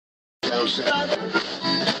Chitty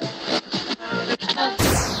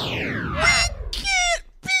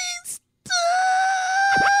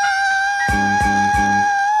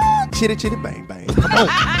chitty bang bang. Come on.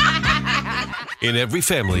 In every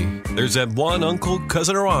family, there's that one uncle,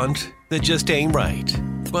 cousin, or aunt that just ain't right.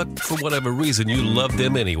 But for whatever reason, you love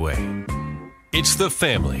them anyway. It's the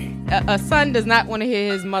family. A son does not want to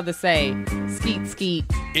hear his mother say, skeet, skeet.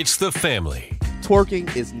 It's the family.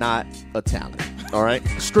 Twerking is not a talent. All right?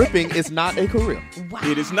 Stripping is not a career. Wow.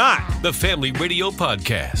 It is not. The Family Radio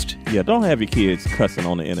Podcast. Yeah, don't have your kids cussing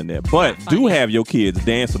on the internet, but do have your kids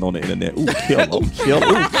dancing on the internet. Ooh, kill them. Kill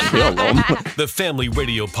them. The Family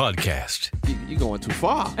Radio Podcast. You're going too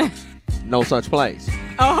far. No such place.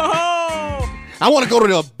 Oh! I want to go to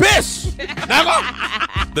the abyss. Never.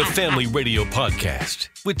 The Family Radio Podcast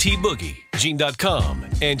with T Boogie, Gene.com,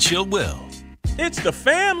 and Chill Will. It's the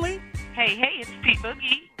family. Hey, it's T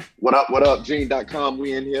Boogie. What up, Gene.com,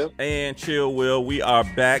 we in here. And Chill Will, we are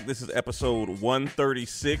back. This is episode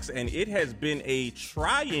 136, and it has been a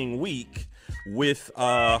trying week with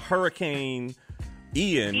Hurricane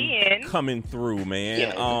Ian coming through,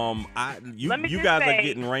 man. Yeah. You guys are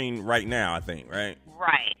getting rain right now, I think, right?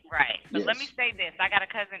 Right. But Yes. let me say this. I got a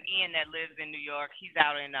cousin, Ian, that lives in New York. He's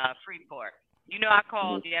out in Freeport. You know, I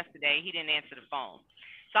called yesterday. He didn't answer the phone.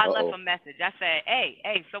 So I left a message. I said,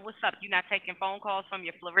 hey, so what's up? You not taking phone calls from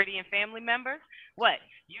your Floridian family members? What?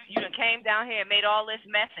 You done came down here and made all this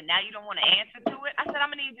mess, and now you don't want to answer to it? I said, I'm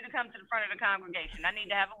going to need you to come to the front of the congregation. I need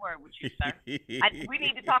to have a word with you, sir. We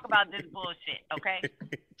need to talk about this bullshit, okay?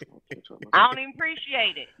 I don't even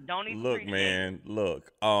appreciate it. Look, man,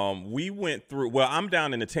 we went through, well, I'm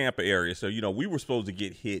down in the Tampa area, so, we were supposed to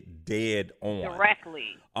get hit dead on.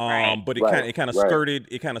 Directly. Right. But it kind of skirted,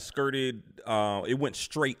 it went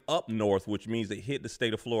straight up north, which means it hit the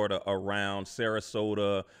state of Florida around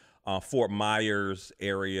Sarasota, Fort Myers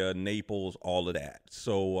area, Naples, all of that.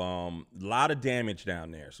 So a lot of damage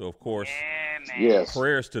down there. So, of course,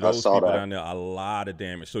 prayers to those people down there. A lot of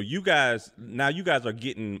damage. So you guys are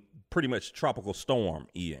getting pretty much tropical storm,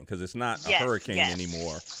 Ian, because it's not a hurricane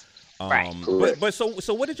anymore. Right. But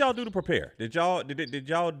so what did y'all do to prepare? Did y'all do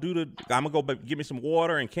the? I'm gonna go give me some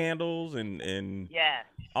water and candles and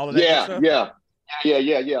all of that stuff? Yeah.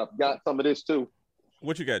 Got some of this too.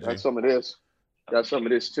 What you got, G? Got some of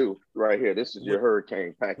this too, right here. This is your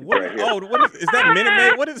hurricane package right here. Oh, what is that Minute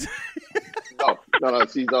Maid? What is? No.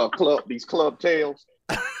 These club tails.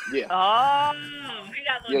 Yeah. Oh, we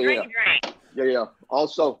got a little drink. Yeah.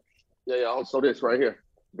 Also this right here,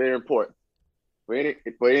 very important. For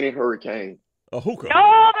any hurricane. A hookah.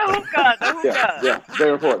 No, the hookah. Yeah,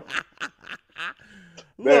 very important.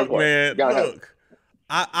 Look.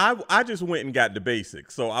 I just went and got the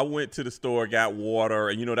basics. So I went to the store, got water,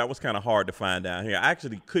 and that was kind of hard to find down here. I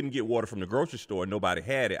actually couldn't get water from the grocery store. Nobody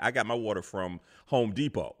had it. I got my water from Home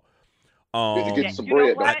Depot. Did you get some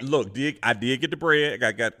bread? I did get the bread.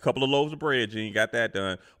 I got a couple of loaves of bread, Gene. Got that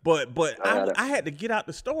done. But I had to get out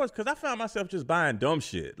the stores because I found myself just buying dumb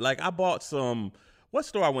shit. Like I bought some. What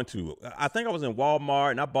store I went to? I think I was in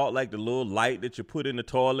Walmart, and I bought like the little light that you put in the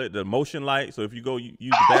toilet, the motion light. So if you go use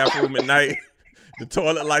the bathroom at night, the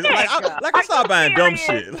toilet light. I started buying dumb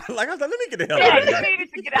shit. Like I was like, let me get the hell out of here. You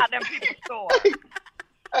needed to get out them people's store.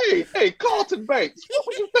 Hey, Carlton Banks, what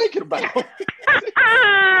were you thinking about? Hey, man,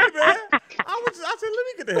 I said, let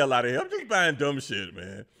me get the hell out of here. I'm just buying dumb shit,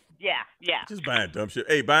 man. Yeah. Just buying dumb shit.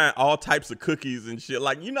 Hey, buying all types of cookies and shit.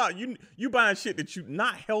 Like you buying shit that you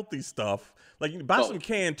not healthy stuff. Like you buy some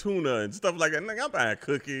canned tuna and stuff like that. Nigga, I'm buying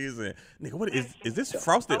cookies and nigga, what is this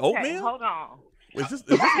frosted oatmeal? Hold on. Is this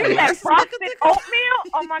that frosted oatmeal?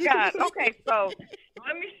 Oh my God. Okay, so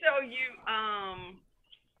let me show you.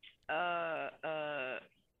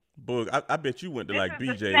 Boog, I bet you went to like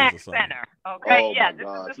BJ's snack or something. Center, okay, this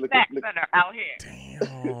is the snack center out here. Damn.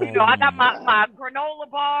 I got my granola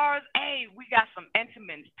bars. Hey, we got some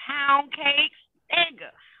Entenmann's pound cakes.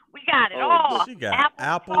 Nigga, we got it all. She got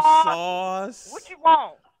apple sauce. What you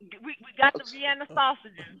want? We got the Vienna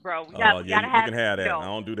sausages, bro. We gotta you have can have that. I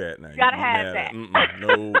don't do that now. You gotta have that.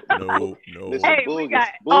 No. Listen, hey, we got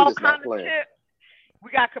all kinds of chips.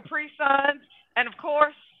 We got Capri Suns, and of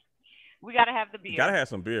course, we gotta have the beer. Gotta have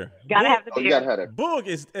some beer. Gotta have the beer. You gotta have that. Boog,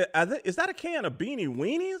 is that a can of Beanie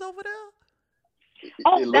Weenies over there?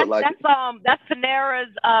 That's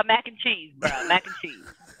Panera's mac and cheese, bro. Mac and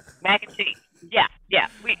cheese. Yeah.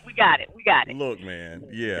 We got it. Look, man.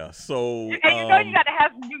 Yeah. So. And you gotta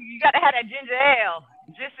have that ginger ale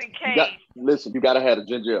just in case. You gotta have a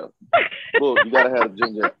ginger ale. Boog, you gotta have a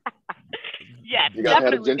ginger ale. Yeah, you gotta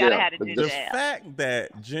have a definitely ginger gotta have a ginger ale. The fact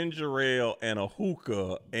that ginger ale and a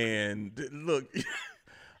hookah and look,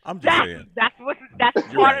 I'm just saying. That's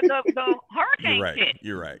part of the hurricane shit.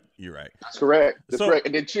 You're right. That's correct. That's correct.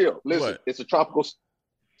 And then chill. Listen, what? It's a tropical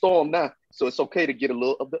storm now, so it's okay to get a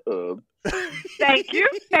little of the Thank you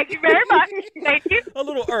very much. Thank you. A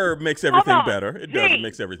little herb makes everything better. It does. It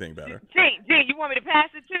makes everything better. Gene, you want me to pass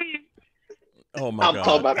it to you? Oh my God! I'm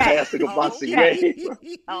talking about passing a Bonsier.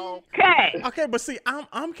 Okay, but see,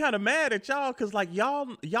 I'm kind of mad at y'all because like y'all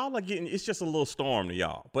are getting, it's just a little storm to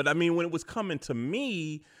y'all. But I mean, when it was coming to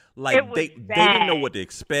me, like they didn't know what to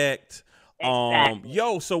expect.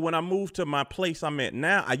 Exactly. So when I moved to my place I'm at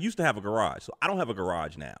now, I used to have a garage, so I don't have a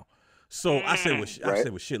garage now. So I said,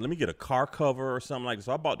 well, shit, let me get a car cover or something like that.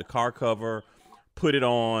 So I bought the car cover, put it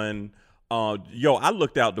on. I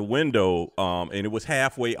looked out the window, and it was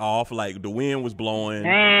halfway off, like the wind was blowing.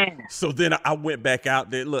 So then I went back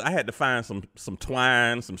out there. Look, I had to find some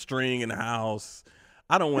twine, some string in the house.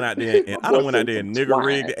 I don't went out there and nigger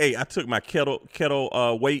rigged. Hey, I took my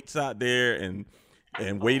kettle weights out there and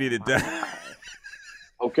weighted it down.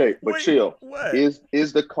 Okay, but chill. What? Is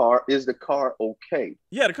the car okay?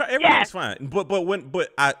 Yeah, the car, everything's fine. But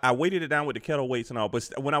I weighted it down with the kettle weights and all. But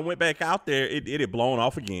when I went back out there, it had blown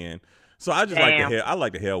off again. So I just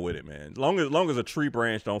like the hell with it, man. As long as a tree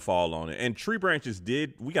branch don't fall on it. And tree branches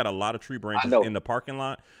we got a lot of tree branches in the parking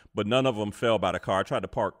lot, but none of them fell by the car. I tried to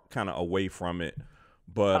park kind of away from it.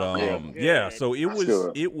 But so it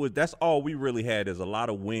was that's all we really had is a lot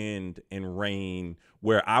of wind and rain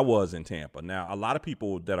where I was in Tampa. Now, a lot of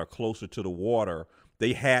people that are closer to the water,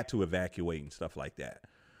 they had to evacuate and stuff like that.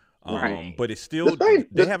 But it's still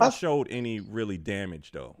they haven't showed any really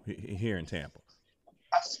damage though here in Tampa.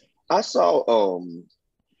 I saw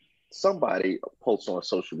somebody post on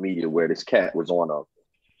social media where this cat was on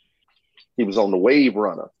the Wave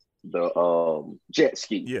Runner, the jet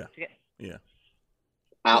ski. Yeah.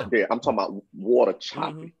 Out there, I'm talking about water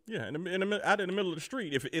chopping. Yeah, out in the middle of the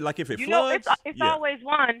street. If it you floods, it's always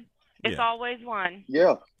one. It's always one.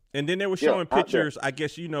 Yeah. And then they were showing pictures. I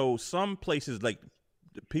guess some places like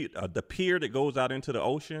the pier that goes out into the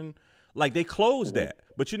ocean. Like they closed that,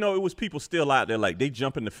 but it was people still out there. Like they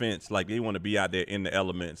jump in the fence, like they want to be out there in the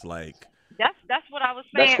elements. Like that's what I was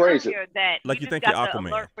saying earlier. That like you think just you're got the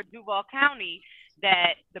Aquaman. alert for Duval County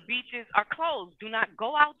that the beaches are closed. Do not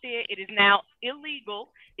go out there. It is now illegal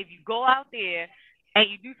if you go out there and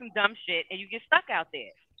you do some dumb shit and you get stuck out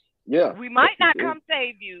there. Yeah, we might not come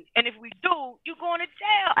save you, and if we do, you're going to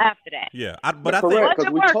jail after that. Yeah, I think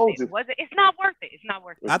because we told you, it's not worth it. It's not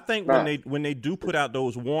worth it. I think when they do put out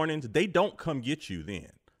those warnings, they don't come get you then.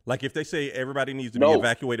 Like if they say everybody needs to be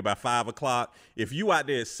evacuated by 5:00, if you out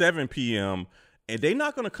there at 7 p.m. and they're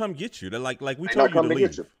not going to come get you, they're like we told you to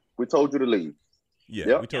leave. We told you to leave.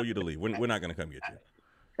 Yeah, we told you to leave. We're not going to come get you.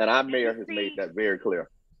 And our mayor has made that very clear.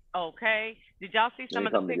 Okay. Did y'all see some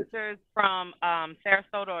of the pictures from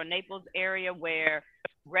Sarasota or Naples area where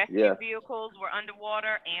rescue vehicles were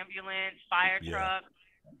underwater, ambulance, fire trucks?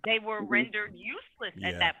 They were rendered useless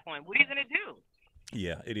at that point. What are you going to do?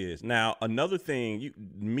 Yeah, it is. Now, another thing,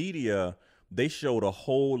 media, they showed a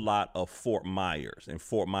whole lot of Fort Myers and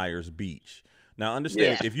Fort Myers Beach. Now,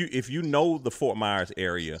 understand, if you know the Fort Myers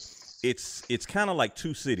area, it's kind of like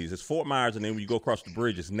two cities. It's Fort Myers, and then when you go across the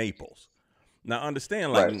bridge, it's Naples. Now,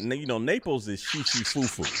 understand, Naples is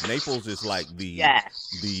shoo-shoo-foo-foo. Naples is like the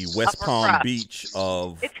West Upper Palm crust. Beach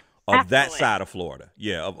of that side of Florida.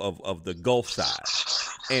 Yeah, of the Gulf side.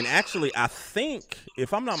 And actually, I think,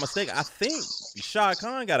 if I'm not mistaken, Shah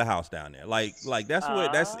Khan got a house down there. Like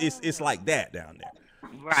it's like that down there.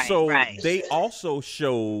 Right. So they also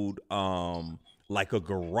showed like a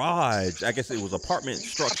garage. I guess it was apartment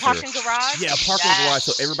structure. A parking garage? Yeah, a parking garage.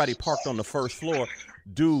 So everybody parked on the first floor.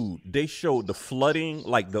 Dude, they showed the flooding,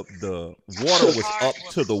 like the water was up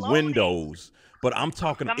to the windows. But I'm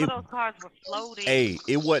talking. Some of those cars were floating. Hey,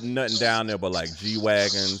 it wasn't nothing down there but like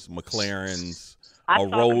G-Wagons, McLarens, a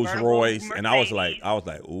Rolls Royce, and I was like,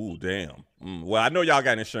 ooh, damn. Well, I know y'all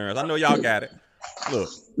got insurance. I know y'all got it. Look,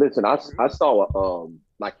 listen, I saw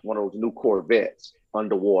like one of those new Corvettes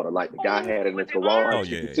underwater, like the guy had it in his garage.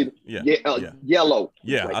 Oh yellow.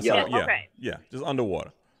 Yeah, like I yellow. saw. Yeah, just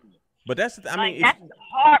underwater. But that's, that's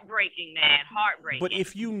heartbreaking, man. Heartbreaking. But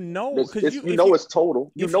if you know, because you know it's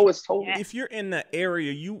total. You know it's total. If you're in the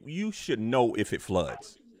area, you should know if it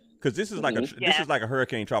floods. Because this is like this is like a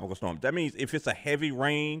hurricane tropical storm. That means if it's a heavy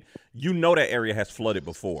rain, you know that area has flooded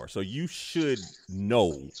before, so you should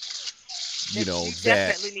know. You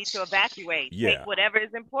definitely need to evacuate. Yeah. Take whatever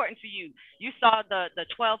is important to you. You saw the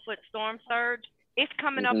 12-foot storm surge. It's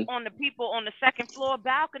coming up on the people on the second floor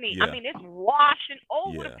balcony. Yeah. I mean, it's washing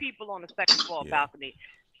over the people on the second floor balcony.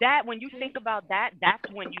 That, when you think about that,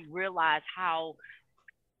 that's when you realize how,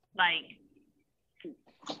 like,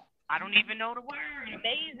 I don't even know the word.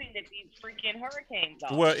 Amazing that these freaking hurricanes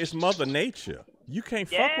are. Well, it's Mother Nature. You can't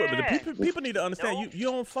fuck with it. Yeah. People need to understand you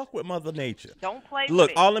don't fuck with Mother Nature. Don't play Look,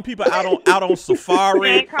 with it. all them people out on safari.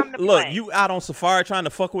 They ain't come to Look, play. you out on safari trying to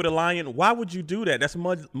fuck with a lion. Why would you do that? That's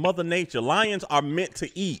Mother Nature. Lions are meant to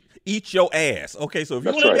eat. Eat your ass. Okay, so if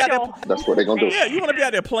you That's want to right. be out there, That's what they're gonna do. yeah, you want to be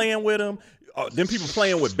out there playing with them. Then people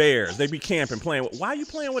playing with bears. They be camping playing with. Why are you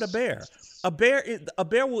playing with a bear? A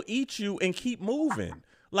bear will eat you and keep moving.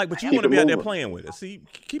 Like, but you Keep want to it be out there moving. playing with it. See,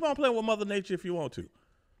 keep on playing with Mother Nature if you want to.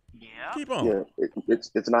 Yeah. Keep on. Yeah,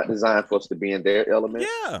 it's not designed for us to be in their element.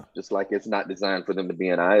 Yeah. Just like it's not designed for them to be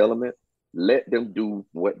in our element. Let them do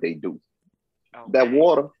what they do. Okay. That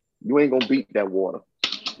water, you ain't gonna beat that water.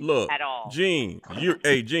 Look, At all. Gene, you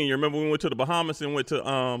remember when we went to the Bahamas and went to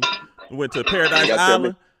Paradise You gotta tell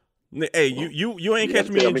Island? Hey, you ain't You catching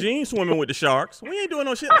gotta me tell and me. Gene swimming with the sharks. We ain't doing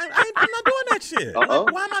no shit. I'm not doing that shit. Like,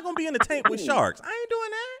 why am I gonna be in the tank with sharks? I ain't doing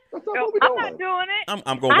that. That's not No, what we I'm doing. not doing it.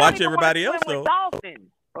 I'm gonna I watch don't even everybody wanna else swim though. with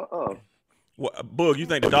dolphins. What, Boog, you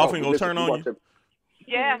think the dolphin gonna Listen, turn you on watch you?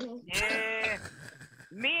 Yeah.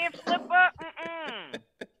 Me and Flipper.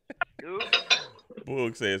 Nope.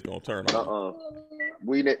 Boog says it's gonna turn on.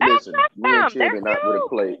 We didn't That's listen. not Me and them. Chib They're did not would have cute.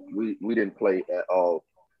 played. We didn't play at all.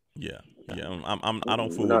 Yeah. I don't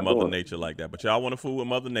fool We're with not Mother doing it. Nature like that. But y'all want to fool with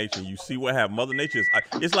Mother Nature. You see what happens. Mother Nature is.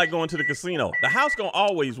 It's like going to the casino. The house gonna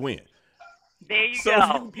always win. There you So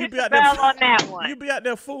go. you Hit be the out there. bell on that one. You be out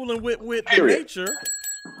there fooling with the Period. nature.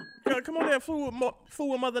 Come on there, fool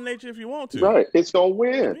with Mother Nature if you want to. Right, it's gonna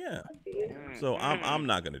win. Yeah. So I'm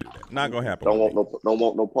not gonna do that. Not gonna happen. Don't with want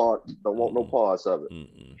me. no part. Don't want no parts of it.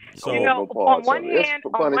 Mm-mm. Don't You want know, no parts on of one it. hand-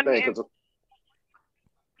 It's a on funny one thing. hand- 'Cause-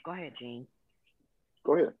 Go ahead, Gene.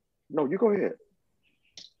 Go ahead. No, you go ahead.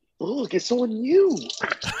 Look, it's on you.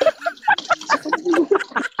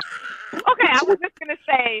 Okay, I was just gonna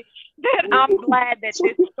say that I'm glad that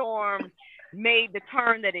this storm made the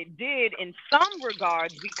turn that it did in some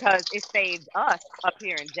regards because it saved us up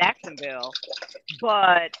here in Jacksonville.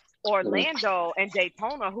 But Orlando and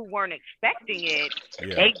Daytona, who weren't expecting it,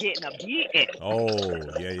 Yeah. they getting a beating. Oh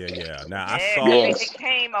yeah. Now I Yeah, saw. 'cause Yes. it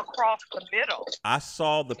came across the middle. I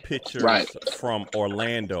saw the pictures Right. from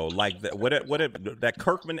Orlando, like that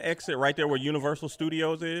Kirkman exit right there where Universal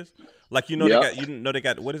Studios is. Like Yep. they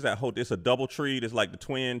got what is that? It's a double tree. It's like the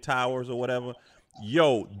Twin Towers or whatever.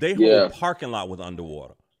 Yo, they Yeah. whole parking lot was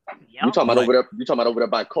underwater. Yep. You talking about Like- over there? You talking about over there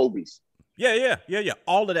by Kobe's? Yeah.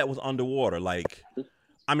 All of that was underwater. Like,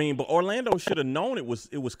 I mean, but Orlando should have known it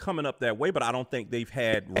was coming up that way. But I don't think they've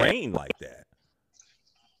had rain like that.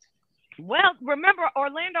 Well, remember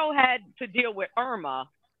Orlando had to deal with Irma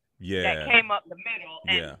Yeah. that came up the middle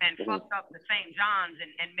and, Yeah. and fucked up the St. John's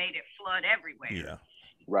and made it flood everywhere. Yeah.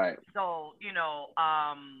 Right. So,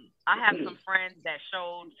 I have some friends that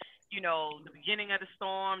showed, the beginning of the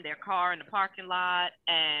storm, their car in the parking lot,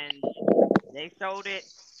 and they showed it,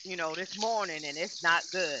 this morning, and it's not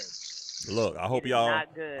good. Look, I hope It is y'all.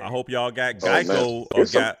 not good. I hope y'all got Oh, man. Geico or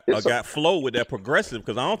It's a- got Flow with that Progressive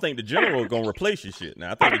because I don't think the General is gonna replace your shit.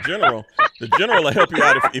 Now I think the General will help you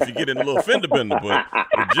out if you get in a little fender bender, but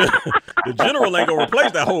the General ain't gonna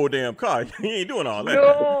replace that whole damn car. He ain't doing all that.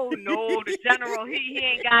 No, the general, he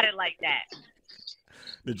ain't got it like that.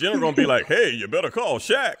 The General gonna be like, hey, you better call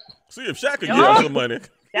Shaq. See if Shaq can give Yup. you some money.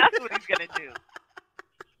 That's what he's gonna do.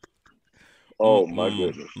 Oh my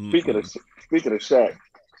goodness. Speaking of Shaq,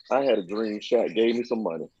 I had a dream. Shaq gave me some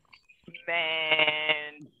money.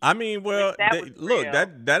 Man, I mean, well, That was look, real.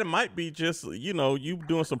 that might be just you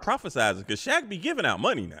doing some prophesizing because Shaq be giving out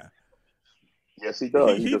money now. Yes, he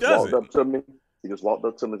does. He He just does walked it. up to me. He just walked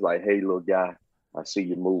up to me. Like, hey, little guy, I see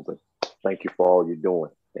you moving. Thank you for all you're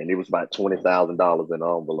doing. And it was about $20,000 in an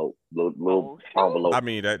envelope, little Oh, envelope. I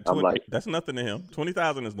mean, I'm like- that's nothing to him.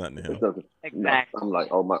 20,000 is nothing to him. It's nothing. exactly. I'm like,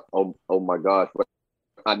 oh my gosh. But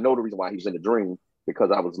I know the reason why he was in the dream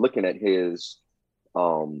because I was looking at his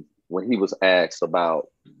when he was asked about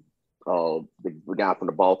the guy from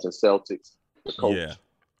the Boston Celtics, the coach, Yeah.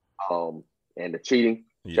 and the cheating.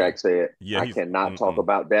 Yeah. Shaq said, Yeah, I he's- cannot talk mm-mm.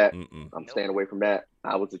 about that. Mm-mm. I'm staying away from that.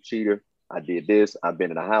 I was a cheater. I did this. I've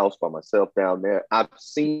been in a house by myself down there. I've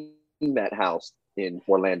seen that house in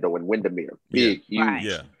Orlando in Windermere. Big, huge. Right.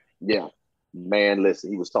 Yeah. Yeah. Man,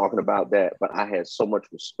 listen, he was talking about that, but I had so much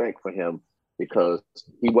respect for him because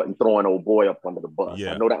he wasn't throwing old boy up under the bus.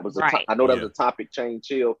 Yeah. I know that was Right. I know that was a topic change,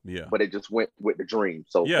 chill. Yeah. But it just went with the dream.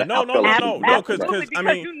 So Yeah, no, Absolutely, because because I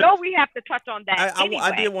mean, you know we have to touch on that anyway.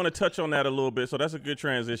 I did want to touch on that a little bit, so that's a good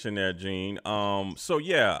transition there, Gene. So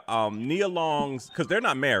yeah, Nia Long's, because they're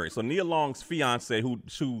not married, so Nia Long's fiance, who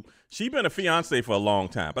she been a fiance for a long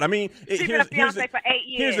time, but I mean, She's been a fiance for 8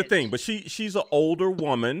 years. Here's the thing, but she's an older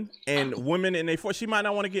woman, and women in their 40s, she might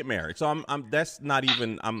not want to get married. So that's not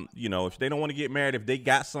even if they don't want to get married, if they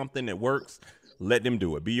got something that works, let them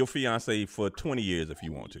do it. Be your fiance for 20 years if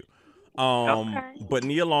you want to. Okay. But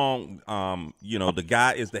Nia Long, the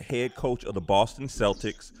guy is the head coach of the Boston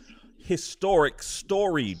Celtics, historic,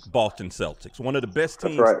 storied Boston Celtics, one of the best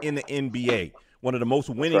teams in the NBA, one of the most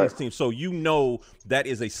winningest teams. So that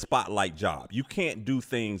is a spotlight job. You can't do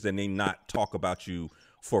things and they not talk about you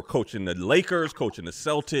for coaching the Lakers, coaching the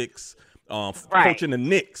Celtics, coaching the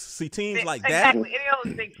Knicks. See, teams like that. Exactly. Any of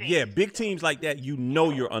those big teams. Yeah, big teams like that,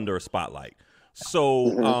 you're under a spotlight.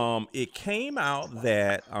 So it came out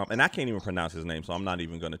that, and I can't even pronounce his name, so I'm not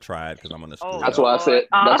even going to try it because I'm going to screw it up. That's why I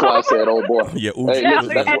said, old boy. Yeah, and that's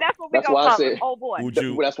what we that's why I said, old boy.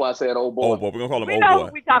 That's why I said, old boy. Old boy. We're going to call him We old know boy.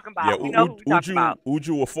 who we talking about. Yeah, we know who we talking about.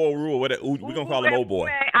 Uju or Foru or whatever. We're going to call him old boy.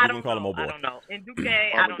 I don't know. And Duque,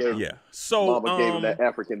 I don't know. Yeah. So Mama gave him that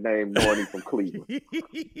African name, knowing he's from Cleveland.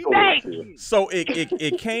 Thank you. So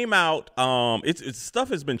it came out. It's stuff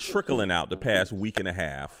has been trickling out the past week and a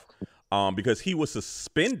half. Because he was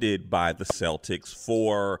suspended by the Celtics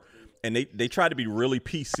and they tried to be really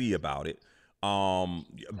PC about it.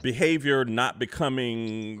 Behavior not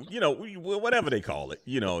becoming, whatever they call it,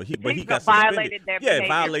 he got suspended.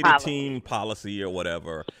 Violated team policy or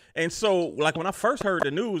whatever. And so, like when I first heard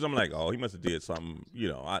the news, I'm like, oh, he must have did something.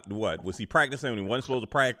 What was he practicing when he wasn't supposed to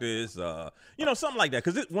practice? Something like that.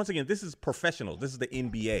 Because once again, this is professional. This is the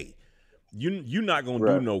NBA. You're not gonna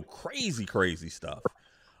do no crazy stuff.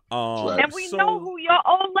 And we know who your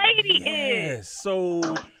old lady is. So,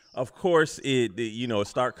 of course, it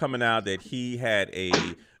start coming out that he had a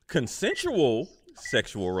consensual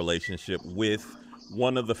sexual relationship with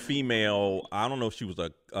one of the female. I don't know if she was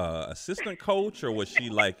a assistant coach or was she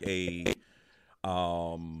like a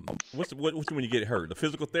what's when you get hurt? The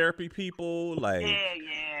physical therapy people, like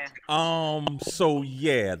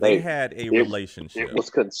they had a relationship. It was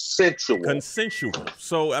consensual.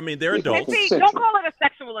 So I mean, they're adults. See, don't call it a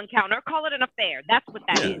sexual encounter. Call it an affair. That's what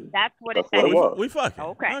that is. That's what it is. Was. We fucking.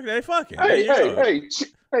 Okay, they fucking. Hey,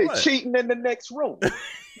 cheating in the next room.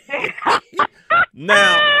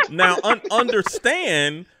 Now,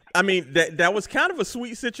 understand. I mean, that was kind of a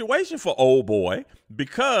sweet situation for old boy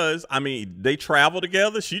because, I mean, they travel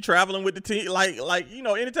together. She traveling with the team. Like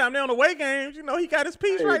anytime they're on the away games, he got his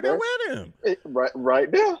piece right there with him.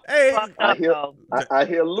 Right there. Hey, I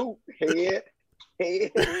hear Luke, head,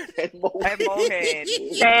 and mohead.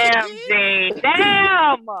 Damn, Gene.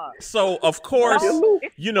 Damn. So, of course,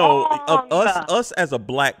 us as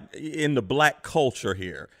in the black culture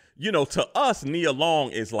here, to us, Nia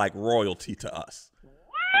Long is like royalty to us.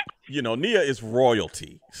 Nia is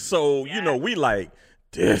royalty. So, we like,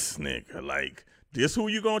 this nigga, like, this who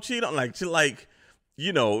you gonna cheat on? Like, dude,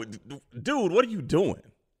 what are you doing?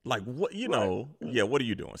 Like, what, what are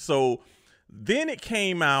you doing? So then it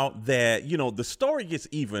came out that, the story gets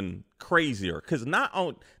even crazier because and I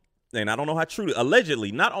don't know how true,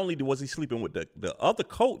 allegedly, not only was he sleeping with the other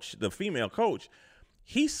coach, the female coach,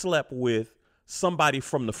 he slept with somebody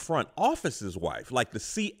from the front office's wife, like the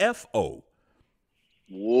CFO.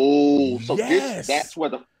 Whoa! So yes. That's where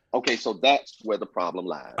the problem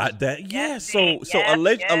lies. Allegedly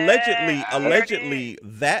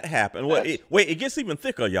that happened. Well, it gets even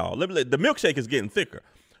thicker, y'all. The milkshake is getting thicker.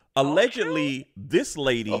 Allegedly, this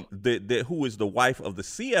lady, who is the wife of the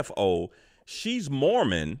CFO, she's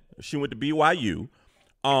Mormon. She went to BYU,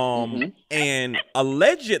 and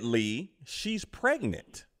allegedly she's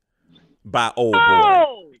pregnant by old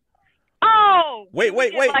boy. Oh! Wait,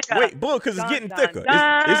 Boog, because it's getting thicker.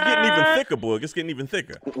 It's getting even thicker, Boog. It's getting even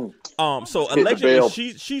thicker. So allegedly,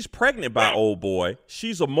 she's pregnant by old boy.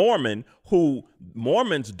 She's a Mormon who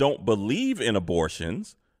Mormons don't believe in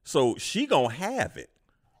abortions, so she gonna have it.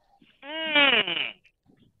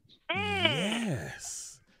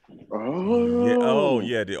 Yes.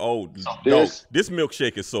 This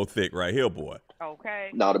milkshake is so thick right here, boy. Okay.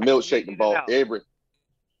 Now the milkshake brought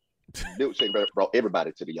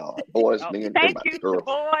everybody to the yard. Boys, men, everybody. Girls.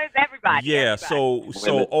 Boys, everybody. Yeah, everybody.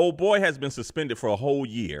 So old boy has been suspended for a whole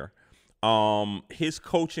year. His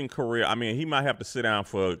coaching career, I mean, he might have to sit down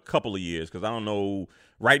for a couple of years because I don't know.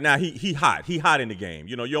 Right now, he hot. He hot in the game.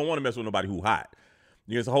 You don't want to mess with nobody who hot.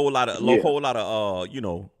 There's a whole lot of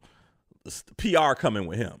PR coming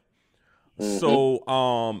with him.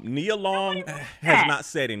 So Nia Long has not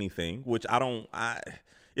said anything, which I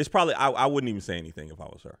wouldn't even say anything if I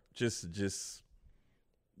was her. Just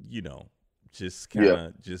kind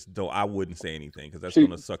of don't. I wouldn't say anything because that's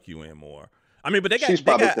gonna suck you in more. I mean, but I think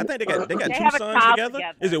they got two sons together.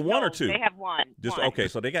 Is it one or two? They have one. Okay,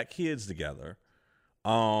 so they got kids together.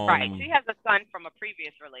 Right. She has a son from a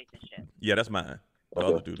previous relationship. Yeah, that's mine. The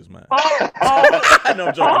other dude is mine. No,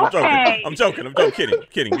 I'm joking. I'm joking.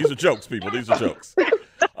 Kidding. These are jokes, people. These are jokes. Yeah,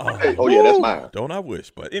 that's mine. Don't I wish?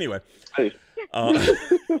 But anyway. Hey.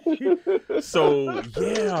 So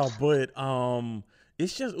yeah, but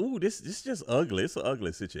it's just this is just ugly. It's an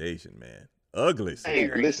ugly situation, man. Ugly situation.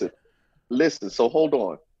 Hey, listen. So hold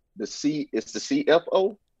on. It's the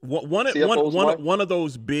CFO. One of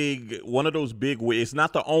those big wigs. It's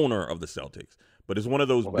not the owner of the Celtics, but it's one of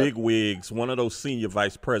those big wigs. One of those senior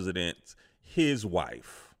vice presidents. His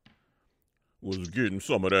wife was getting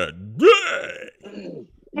some of that.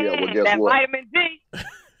 Yeah, well, guess that what? Vitamin D.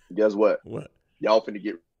 Guess what? What? Y'all finna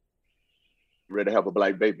get ready to have a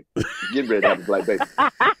black baby. Getting ready to have a black baby.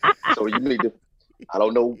 So you need to. I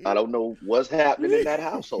don't know what's happening in that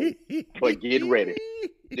household, but getting ready.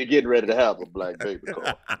 They're getting ready to have a black baby.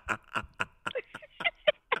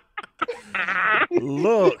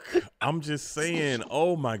 Look, I'm just saying.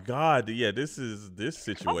 Oh my God, yeah, this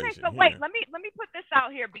situation. Okay, so here. wait, let me put this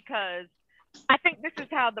out here because I think this is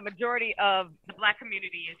how the majority of the black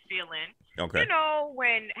community is feeling. Okay. You know,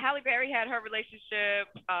 when Halle Berry had her relationship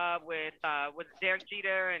with Derek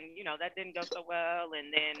Jeter, and that didn't go so well,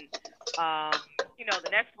 and then the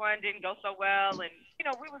next one didn't go so well, and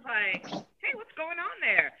we was like, hey, what's going on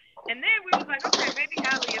there? And then we was like, okay, maybe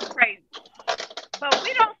Halle is crazy, but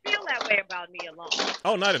we don't feel that way about Nia Long.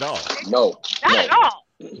 Oh, not at all. Not at all.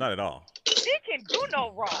 Not at all. She can do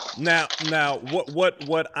no wrong. Now,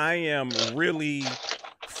 what I am really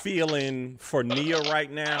feeling for Nia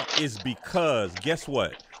right now is because guess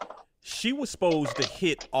what? She was supposed to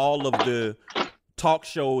hit all of the talk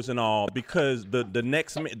shows and all because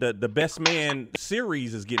the Best Man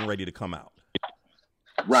series is getting ready to come out.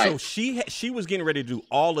 Right. So she was getting ready to do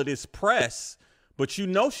all of this press. But she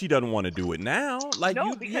doesn't want to do it now.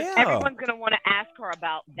 Because everyone's going to want to ask her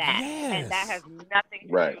about that. Yes. And that has nothing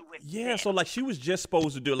to do with so like she was just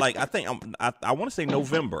supposed to do I think I want to say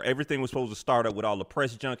November. Everything was supposed to start up with all the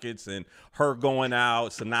press junkets and her going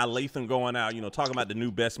out, Sanaa Lathan going out, talking about the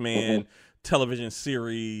new Best Man television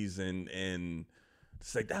series and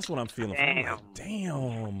it's like that's what I'm feeling. I'm like,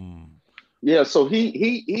 damn. Yeah, so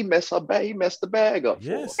he messed the bag up.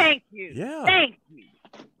 Yes. Thank you. Yeah. Thank you.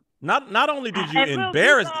 Not only did you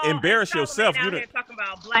embarrass yourself, you here talking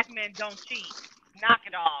about black men don't cheat. Knock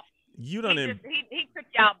it off. He took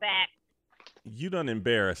y'all back. You done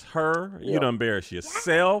embarrass her. Yeah. You done embarrass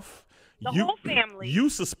yourself. The whole family. You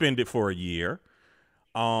suspended for a year.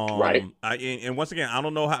 Right. And once again, I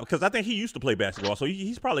don't know how because I think he used to play basketball, so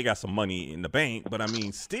he's probably got some money in the bank. But I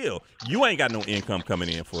mean, still, you ain't got no income coming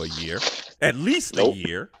in for a year, at least a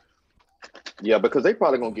year. Yeah, because they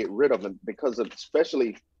probably gonna get rid of him because of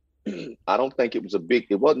especially. I don't think it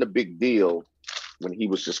wasn't a big deal when he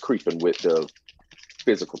was just creeping with the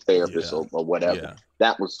physical therapist or whatever. Yeah.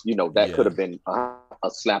 That was, could have been a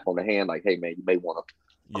slap on the hand, like, hey man, you may want to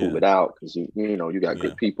cool it out because you got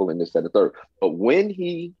good people in this and the third. But when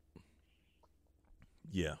he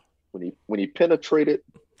penetrated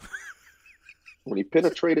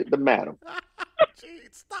the madam. Gee,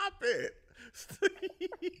 stop it.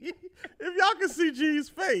 If y'all can see G's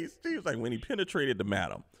face, G was like when he penetrated the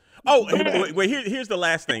madam. Oh, wait, here's the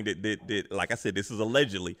last thing that like I said, this is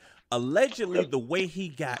allegedly. Allegedly, the way he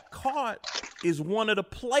got caught is one of the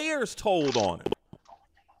players told on him.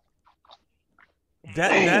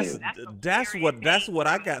 That's what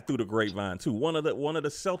I got through the grapevine too. One of the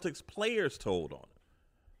Celtics players told on him.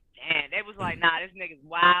 Damn, they was like, nah, this nigga's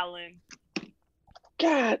wilding.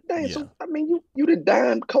 God damn! Yeah. So I mean, you done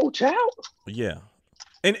dined Coach out. Yeah,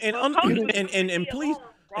 and please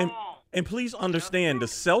and please understand the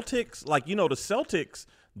Celtics. Like the Celtics,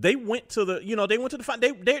 they went to the final.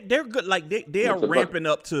 They're good. Like they are ramping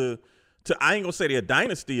up to. I ain't gonna say they're a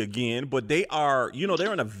dynasty again, but they are.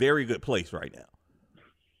 They're in a very good place right now.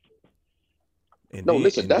 And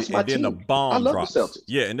that's my team. Then the bomb I love drops. The Celtics.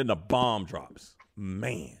 Yeah, and then the bomb drops.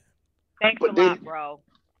 Man. Thanks a lot, bro.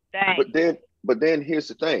 Thanks. But then here's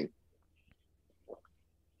the thing.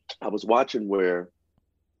 I was watching where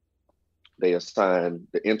they assigned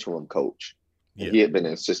the interim coach. Yeah. He had been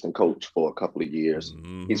an assistant coach for a couple of years.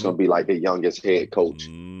 Mm-hmm. He's going to be like the youngest head coach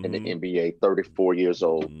in the NBA, 34 years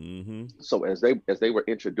old. Mm-hmm. So as they were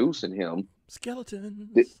introducing him,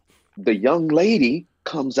 skeletons. The young lady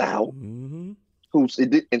comes out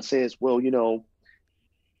and says, well,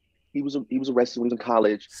 he was arrested when he was in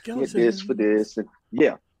college. He had this for this, and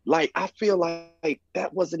yeah, like I feel like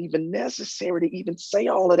that wasn't even necessary to even say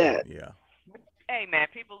all of that. Yeah. Hey man,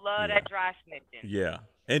 people love that dry snitching. Yeah,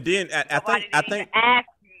 and then I think ask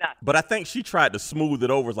you nothing. But I think she tried to smooth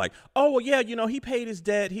it over. It's like, oh well, yeah, he paid his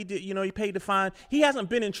debt. He did, he paid the fine. He hasn't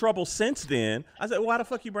been in trouble since then. I said, well, why the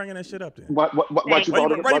fuck you bringing that shit up then? Why you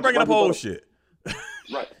bringing up old shit?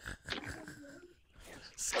 Right.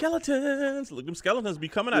 Skeletons. Look, them skeletons be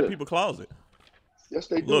coming out of people's closet. Yes,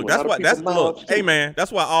 they do. Look, hey man,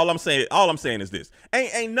 that's why all I'm saying is this.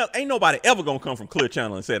 Ain't nobody ever gonna come from Clear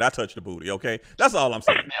Channel and said I touched the booty, okay? That's all I'm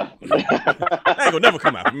saying. That ain't gonna never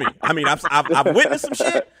come out from me. I mean, I've witnessed some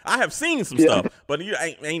shit. I have seen some stuff, but you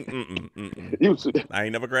ain't I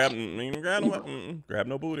ain't never grabbed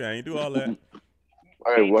no booty. I ain't do all that.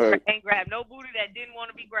 Ain't grab no booty that didn't want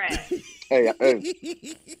to be grabbed. Hey,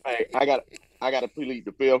 I gotta plead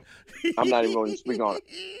the fifth. I'm not even going to speak on it.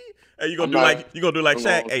 Hey, you gonna do like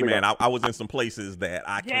Shaq? Hey man, I was in some places that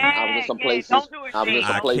I can't. I was in some places. Don't do it, I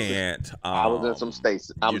can't. I was in some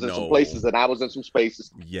spaces. I was in some places and I was in some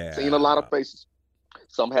spaces. Yeah. Seen a lot of faces.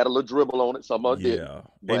 Some had a little dribble on it. Some didn't.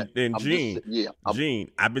 Yeah. And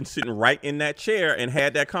Gene, I've been sitting right in that chair and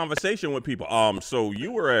had that conversation with people. So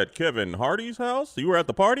you were at Kevin Hardy's house? You were at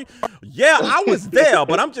the party? Yeah, I was there,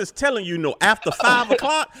 but I'm just telling you, after 5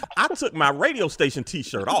 o'clock, I took my radio station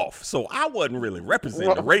T-shirt off, so I wasn't really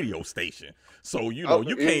representing the radio station. So you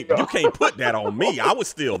can't put that on me. I was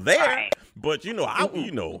still there, but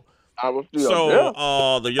I was still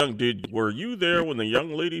there. Were you there when the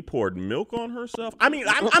young lady poured milk on herself? I mean,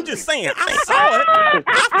 I'm just saying, I saw it.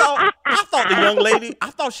 I thought the young lady, I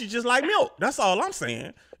thought she just liked milk. That's all I'm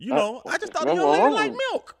saying. I just thought the young lady liked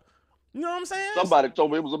milk. You know what I'm saying? Somebody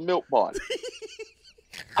told me it was a milk party.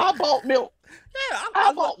 I bought milk. Yeah,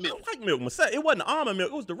 I bought milk. I like milk myself. It wasn't almond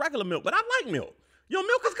milk. It was the regular milk, but I like milk.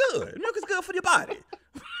 Milk is good. Milk is good for your body.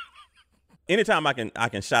 Anytime I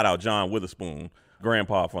can shout out John Witherspoon,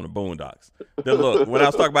 grandpa from the Boondocks. Then look, when I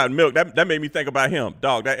was talking about milk, that made me think about him.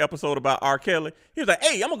 Dog, that episode about R. Kelly, he was like,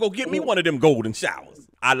 hey, I'm going to go get me one of them golden showers.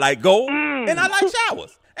 I like gold, and I like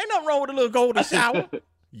showers. Ain't nothing wrong with a little golden shower.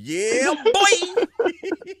 Yeah, boy.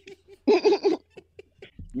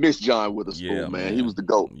 Miss John Witherspoon, man. He was the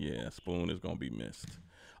GOAT. Yeah, Spoon is going to be missed.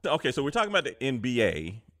 Okay, so we're talking about the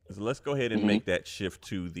NBA. So let's go ahead and make that shift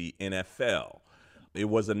to the NFL. It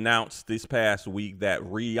was announced this past week that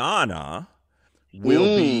Rihanna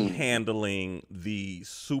will be handling the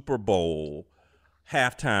Super Bowl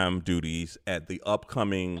halftime duties at the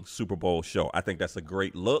upcoming Super Bowl show. I think that's a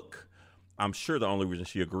great look. I'm sure the only reason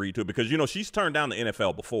she agreed to it, because, she's turned down the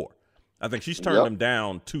NFL before. I think she's turned them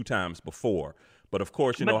down 2 times before. But of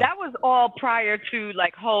course, But that was all prior to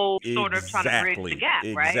whole sort of trying to bridge the gap,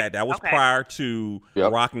 right? Exactly. That was prior to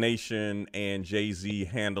Rock Nation and Jay-Z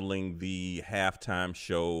handling the halftime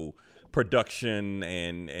show production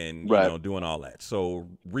and doing all that. So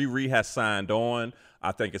Riri has signed on.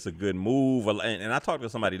 I think it's a good move. And I talked to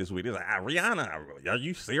somebody this week. He's like, Rihanna, are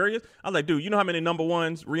you serious? I was like, dude, you know how many number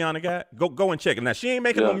ones Rihanna got? Go and check it. Now, she ain't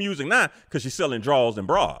making no music now because she's selling drawers and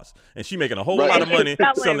bras. And she making a whole lot of money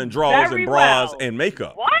selling drawers and bras and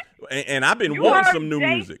makeup. What? And I've been wanting some new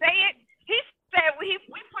music. Say it. He said we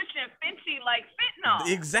pushing Fenty like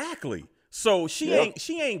fentanyl. Exactly. So she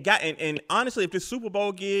ain't got, and honestly, if this Super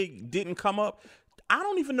Bowl gig didn't come up, I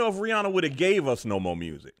don't even know if Rihanna would have gave us no more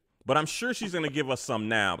music. But I'm sure she's going to give us some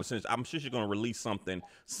now. But I'm sure she's going to release something,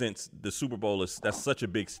 since the Super Bowl that's such a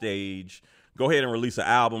big stage. Go ahead and release an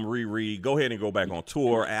album, Riri. Go ahead and go back on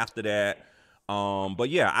tour after that. But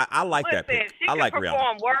yeah, I like that pick. I like Rihanna.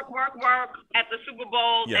 Perform work at the Super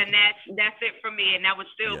Bowl, and that's it for me, and that would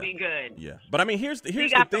still be good. Yeah, but I mean, here's the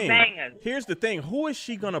thing. Here's the thing. Who is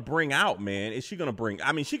she gonna bring out, man? Is she gonna bring?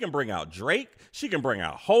 I mean, she can bring out Drake. She can bring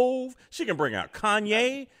out Hove. She can bring out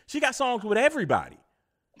Kanye. She got songs with everybody.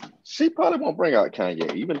 She probably won't bring out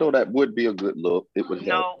Kanye, even though that would be a good look. It would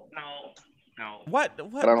help. No. What?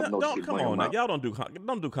 But I don't know. Come on, now. Y'all don't do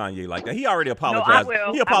Kanye like that. He already apologized.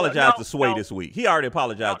 He apologized to Sway this week. He already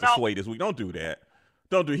apologized to Sway this week. Don't do that.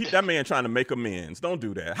 That man trying to make amends. Don't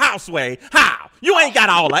do that. How, Sway? How? You ain't got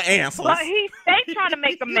all the answers. But they trying to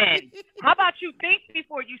make amends. How about you think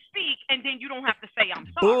before you speak, and then you don't have to say I'm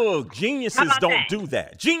sorry? Geniuses don't do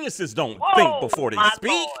that. Geniuses don't think before they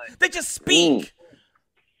speak. Lord. They just speak.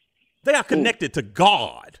 They are connected to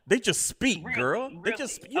God. They just speak, girl. They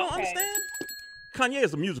just, you don't understand? Kanye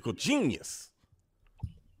is a musical genius.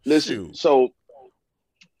 Listen, so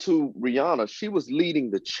to Rihanna, she was leading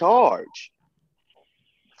the charge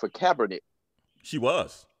for Kaepernick. She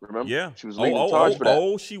was. Remember? Yeah. She was leading the charge for that.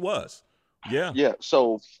 Oh, she was. Yeah. Yeah.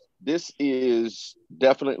 So This is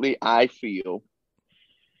definitely, I feel,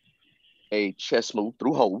 a chess move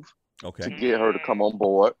through Hove Okay. to get her to come on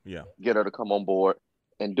board. Yeah. Get her to come on board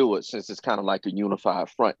and do it, since it's kind of like a unified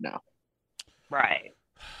front now. Right.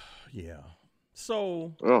 Yeah.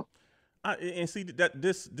 So, Oh. and see that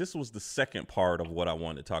this was the second part of what I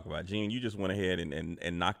wanted to talk about. Gene, you just went ahead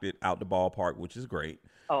and knocked it out the ballpark, which is great.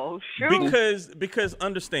 Oh, sure. Because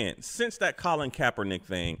understand, since that Colin Kaepernick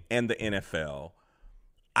thing and the NFL,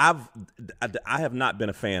 I have not been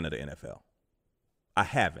a fan of the NFL. I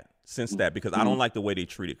haven't since that, because I don't like the way they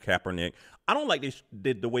treated Kaepernick. I don't like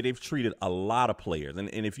the way they've treated a lot of players.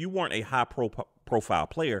 And if you weren't a high profile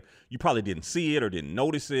player, you probably didn't see it or didn't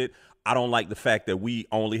notice it. I don't like the fact that we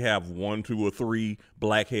only have 1, 2, or 3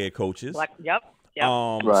 black head coaches. Yep.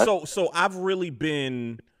 Right. So I've really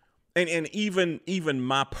been, and even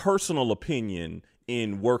my personal opinion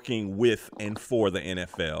in working with and for the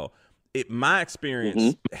NFL, my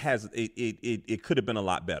experience has it could have been a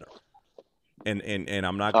lot better. And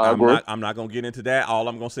I'm not gonna get into that. All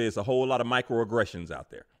I'm gonna say is a whole lot of microaggressions out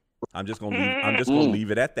there. I'm just gonna leave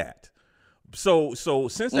it at that. So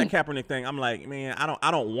since that Kaepernick thing, I'm like, man,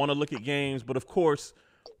 I don't want to look at games, but of course,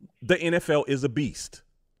 the NFL is a beast.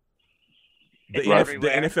 The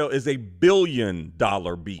NFL is a $1 billion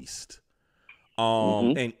beast.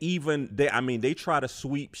 And even they try to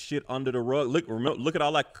sweep shit under the rug. Look at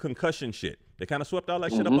all that concussion shit. They kind of swept all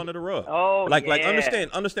that shit up under the rug. Oh, like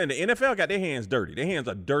understand. The NFL got their hands dirty. Their hands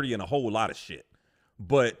are dirty in a whole lot of shit.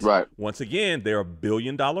 But once again, they're a $1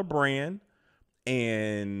 billion brand,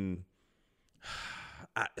 and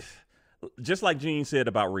just like Gene said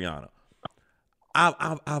about Rihanna,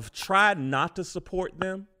 I've tried not to support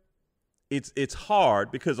them. It's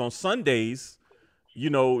hard because on Sundays,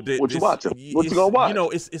 what you watching? What you gonna watch?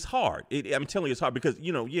 It's hard. I'm telling you, it's hard because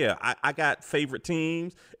I got favorite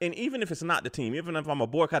teams, and even if it's not the team, even if I'm a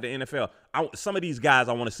boycott the NFL, some of these guys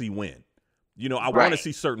I want to see win. I want to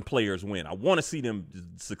see certain players win. I want to see them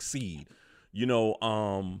succeed.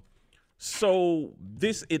 So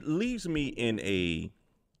it leaves me in a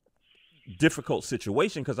difficult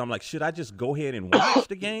situation because I'm like, should I just go ahead and watch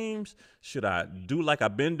the games? Should I do like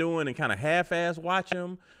I've been doing and kind of half-ass watch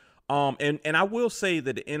them? And I will say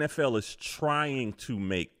that the NFL is trying to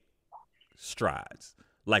make strides.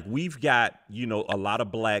 Like we've got, a lot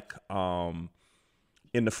of black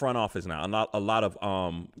in the front office now, a lot of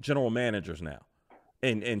general managers now.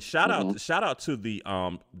 And shout out to the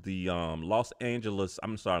the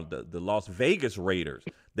Las Vegas Raiders.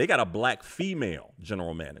 They got a black female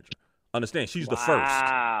general manager. Understand? She's the first.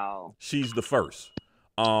 She's the first.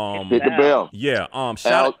 Hit the bell. Yeah.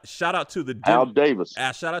 Shout out to the Al Davis.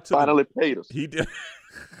 Shout out to finally paid us. He did.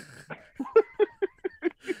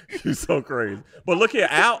 He's so crazy. But look here,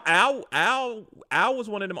 Al was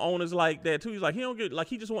one of them owners like that too. He's like, he don't get, like,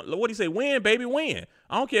 he just want, what do you say? Win, baby, win.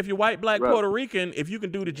 I don't care if you're white, black, Puerto Rican. If you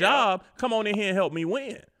can do the job, come on in here and help me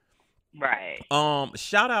win. Right.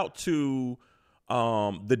 Shout out to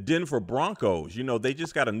the Denver Broncos. They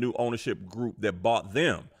just got a new ownership group that bought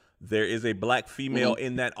them. There is a black female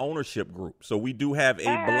in that ownership group. So we do have a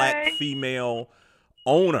black female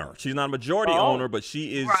owner. She's not a majority owner, but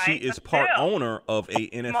she is part owner of a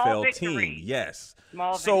NFL team. Yes.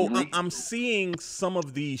 So I'm seeing some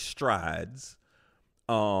of these strides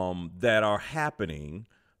that are happening.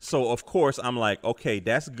 So of course I'm like, okay,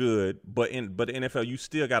 that's good, but the NFL, you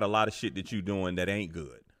still got a lot of shit that you're doing that ain't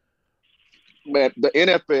good. Man, the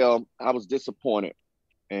NFL, I was disappointed,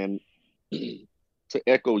 and to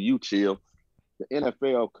echo you, Chill, the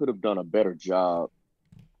NFL could have done a better job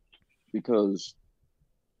because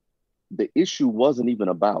the issue wasn't even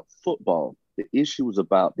about football. The issue was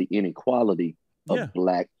about the inequality of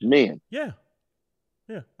black men. Yeah.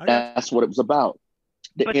 That's what it was about.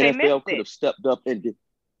 The NFL could have stepped up and did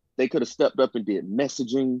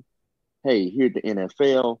messaging. Hey, here at the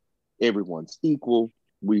NFL, everyone's equal.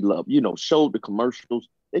 We love, showed the commercials.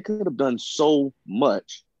 They could have done so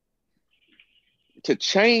much to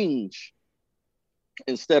change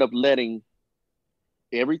instead of letting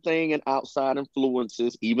everything and outside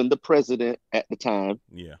influences, even the president at the time,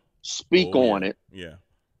 speak on it. Yeah.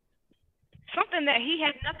 Something that he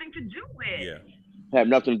had nothing to do with. Yeah. Have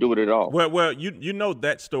nothing to do with it at all. Well, you know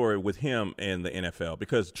that story with him and the NFL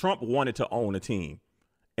because Trump wanted to own a team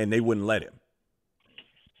and they wouldn't let him.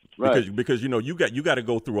 Right. Because you got to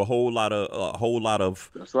go through a whole lot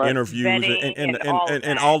of interviews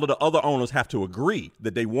and all of the other owners have to agree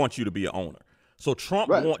that they want you to be an owner. So Trump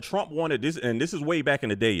wanted this, and this is way back in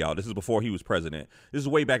the day, y'all. This is before he was president. This is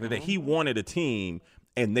way back in the day. He wanted a team,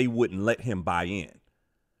 and they wouldn't let him buy in.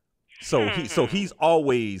 He's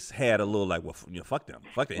always had a little like, well, fuck them,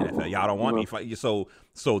 fuck the NFL, y'all don't want me.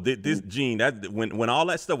 This Gene, that when all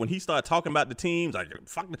that stuff, when he started talking about the teams, like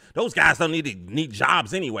fuck those guys don't need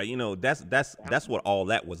jobs anyway. That's what all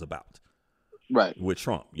that was about, right? With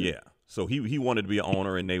Trump, yeah. So he wanted to be an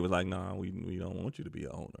owner, and they was like, nah, we don't want you to be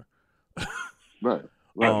an owner, right?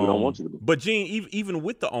 We don't want you to be. But Gene, even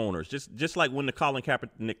with the owners, just like when the Colin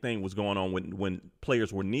Kaepernick thing was going on, when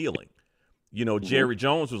players were kneeling. Jerry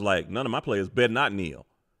Jones was like, none of my players better not kneel.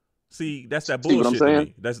 See, that's that bullshit. See what I'm saying? To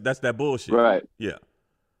me. That's that bullshit. Right. Yeah.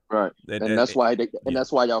 Right. That's why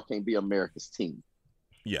y'all can't be America's team.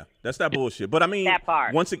 Yeah, that's that bullshit. But I mean, that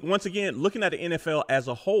part. Once again, looking at the NFL as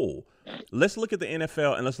a whole, let's look at the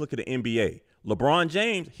NFL and let's look at the NBA. LeBron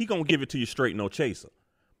James, he gonna give it to you straight, no chaser.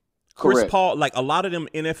 Chris Correct. Paul, like a lot of them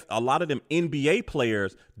NBA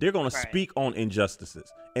players, they're gonna speak on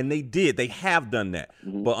injustices, and they did. They have done that.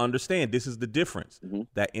 Mm-hmm. But understand, this is the difference. Mm-hmm.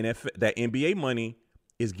 That NBA money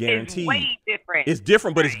is guaranteed. It's way different. It's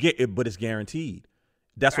different, but it's guaranteed.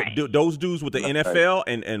 That's what those dudes with the NFL,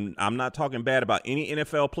 and I'm not talking bad about any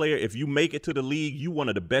NFL player. If you make it to the league, you one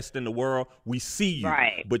of the best in the world. We see you,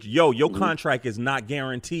 right. But your contract is not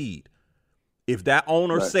guaranteed. If that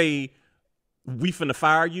owner say we finna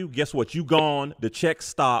fire you, guess what? You gone. The checks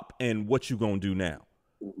stop, and what you gonna do now?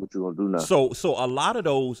 What you gonna do now? So a lot of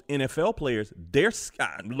those NFL players,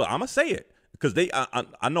 look, I'm gonna say it because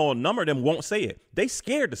I know a number of them won't say it. They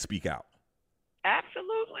scared to speak out.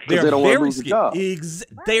 Absolutely. They're they don't wanna very lose the scared.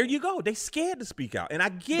 job. There you go. They scared to speak out, and I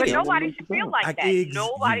get But it. nobody should feel like that.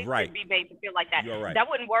 Nobody right. should be made to feel like that. You're right. That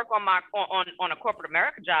wouldn't work on a corporate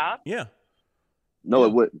America job. Yeah. No,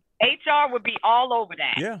 it wouldn't. HR would be all over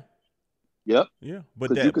that. Yeah. Yep. Yeah. But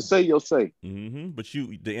Because you can say your say. Mm-hmm. But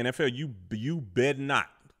the NFL, you bet not.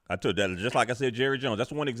 I told that just like I said, Jerry Jones.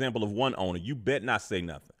 That's one example of one owner. You bet not say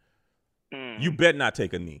nothing. You bet not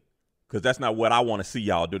take a knee, because that's not what I want to see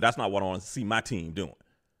y'all do. That's not what I want to see my team doing.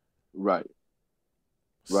 Right.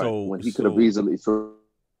 So when he could have easily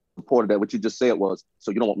supported that, what you just said was,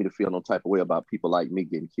 so you don't want me to feel no type of way about people like me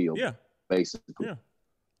getting killed. Yeah. Basically.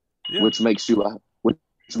 Yeah. Which makes you a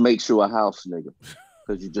house nigga.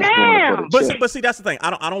 Because you just doing it for the check. But see, that's the thing.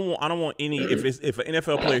 I don't want any. If an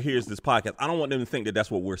NFL player hears this podcast, I don't want them to think that that's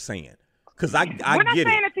what we're saying. Because I We're not get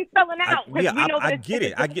saying it. that he's selling out. I get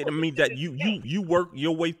it. I get. I mean that you work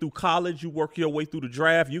your way through college. You work your way through the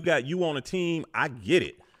draft. You on a team. I get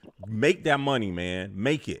it. Make that money, man.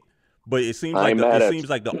 Make it. But it seems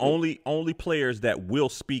like the only players that will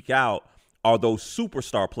speak out are those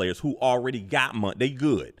superstar players who already got money. They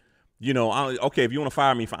good. Okay, if you want to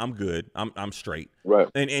fire me, I'm good. I'm straight. Right.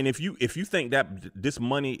 And if you think that this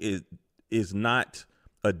money is not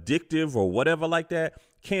addictive or whatever like that,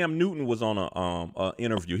 Cam Newton was on a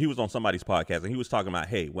interview. He was on somebody's podcast, and he was talking about,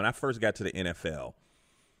 hey, when I first got to the NFL,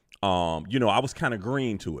 I was kind of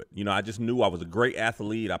green to it. I just knew I was a great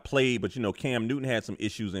athlete. I played, but Cam Newton had some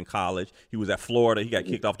issues in college. He was at Florida. He got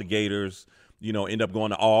kicked off the Gators. Ended up going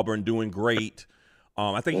to Auburn, doing great.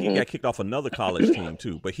 I think he got kicked off another college team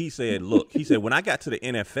too. But he said, when I got to the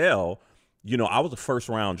NFL, I was a first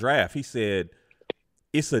round draft. He said,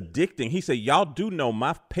 it's addicting. He said, y'all do know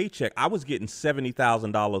my paycheck. I was getting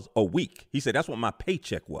 $70,000 a week. He said, that's what my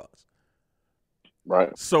paycheck was.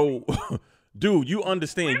 Right. So, dude, you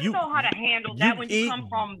understand. You know how to handle that when you come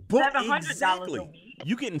from $700 a week.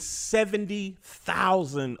 You getting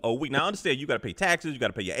 $70,000 a week. Now, I understand you got to pay taxes. You got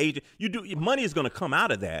to pay your agent. Your money is going to come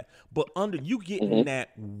out of that. But you getting that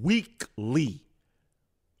weekly.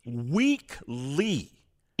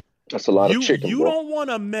 That's a lot of chicken. You don't want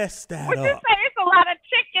to mess that Would up. you say it's a lot of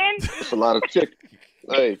chicken? It's a lot of chicken.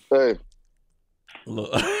 Hey.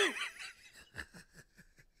 Look.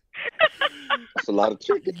 That's a lot of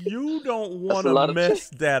chicken. You don't want to mess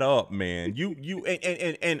that up, man.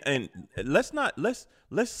 And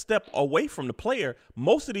let's step away from the player.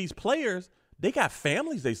 Most of these players, they got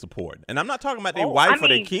families they support. And I'm not talking about their wife or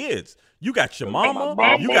their kids. You got your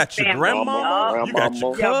mama, you got your grandmama, you got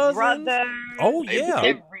your cousins. Oh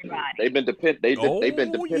yeah. They've been dependent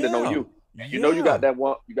on you. You know you got that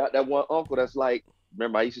one uncle that's like,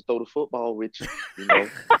 remember I used to throw the football with you,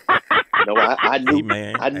 I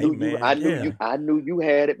knew you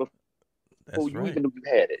had it before you even knew you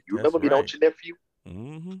had it. You remember me, don't you, nephew?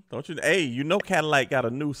 Mm-hmm. Don't you? Hey, Cadillac got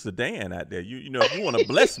a new sedan out there. If you want to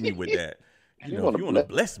bless me with that, if you want to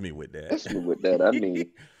bless me with that. Bless me with that. I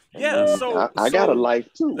mean, yeah. So I got a life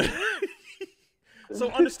too.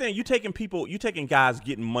 So understand, you taking guys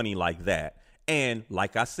getting money like that, and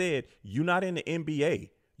like I said, you're not in the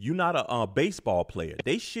NBA. You're not a baseball player.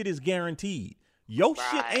 They shit is guaranteed. Your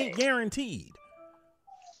shit ain't guaranteed.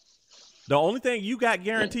 The only thing you got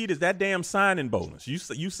guaranteed is that damn signing bonus.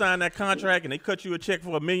 You sign that contract and they cut you a check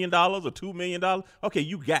for $1 million or $2 million. Okay,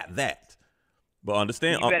 you got that. But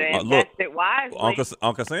understand, You better invest look, it wisely.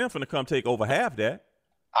 Uncle Sam finna come take over half that.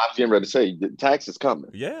 I was getting ready to say the tax is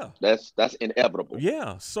coming. Yeah. That's inevitable.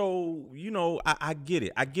 Yeah. So, I get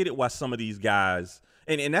it. I get it why some of these guys,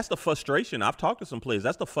 and that's the frustration. I've talked to some players.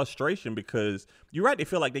 That's the frustration because you're right. They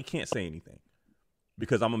feel like they can't say anything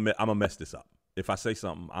because I'm gonna mess this up. If I say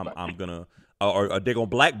something, I'm gonna, or they're gonna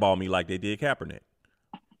blackball me like they did Kaepernick.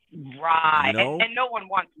 Right. And no one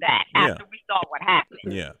wants that after we saw what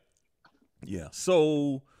happened. Yeah. Yeah.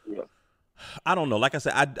 So, I don't know. Like I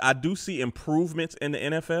said, I do see improvements in the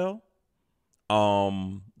NFL.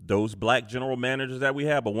 Those black general managers that we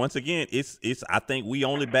have, but once again, it's I think we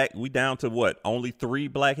down to what? Only 3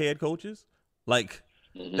 black head coaches? Like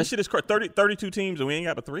that shit is 32 teams and we ain't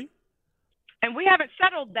got but 3? And we haven't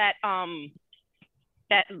settled that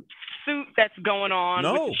that suit that's going on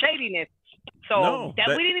with the shadiness. So we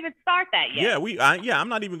didn't even start that yet. I'm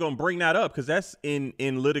not even going to bring that up because that's in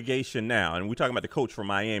litigation now. And we're talking about the coach from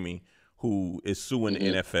Miami who is suing the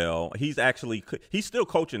NFL. He's still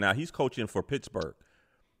coaching now. He's coaching for Pittsburgh.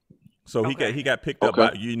 So he got picked up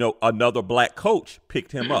by, another black coach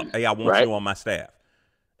picked him up. Hey, I want you on my staff.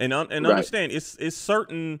 And understand, it's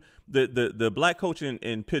certain the black coach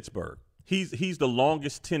in Pittsburgh. He's the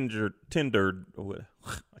longest tenured.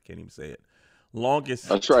 I can't even say it. Longest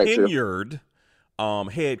tenured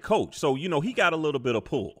head coach. So he got a little bit of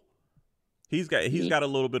pull. He's got a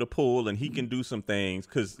little bit of pull, and he can do some things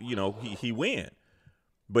because he win.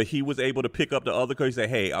 But he was able to pick up the other coach and say,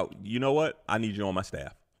 "Hey, you know what? I need you on my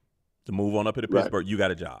staff to move on up to Pittsburgh. You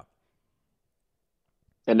got a job."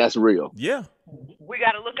 And that's real. Yeah. We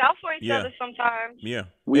got to look out for each other sometimes. Yeah.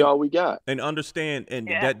 All we got. And understand, and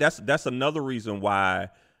that's another reason why,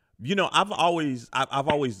 I've always, I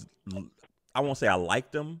won't say I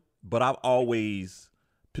liked them, but I've always,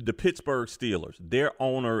 the Pittsburgh Steelers, their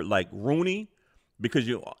owner, like Rooney, because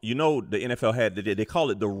the NFL had, they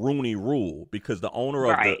call it the Rooney rule, because the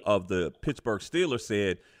owner of the Pittsburgh Steelers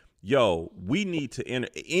said, yo, we need to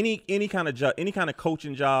any kind of job, any kind of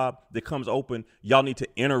coaching job that comes open, y'all need to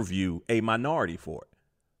interview a minority for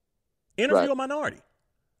it. Interview a minority.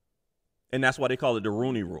 And that's why they call it the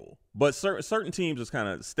Rooney rule. But certain teams is kind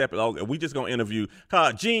of stepping, we just going to interview.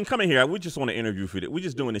 Gene, come in here. We just want to interview for it. We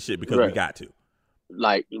just doing this shit because we got to.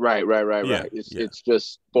 Right. It's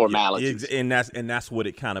just formalities. And that's what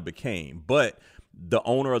it kind of became. But the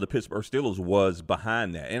owner of the Pittsburgh Steelers was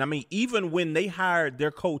behind that. And I mean, even when they hired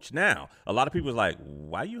their coach now, a lot of people was like,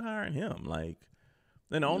 why are you hiring him? Like,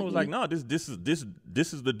 and the owner was like, no, this is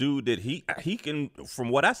the dude that he can, from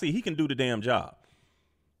what I see, he can do the damn job.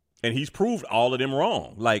 And he's proved all of them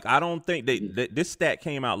wrong. Like, I don't think this stat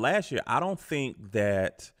came out last year. I don't think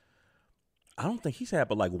he's had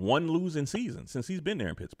but like one losing season since he's been there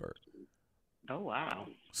in Pittsburgh. Oh, wow.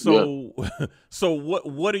 So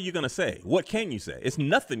what are you going to say? What can you say? It's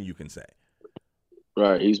nothing you can say.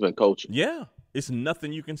 Right. He's been coaching. Yeah. It's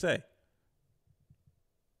nothing you can say.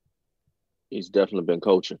 He's definitely been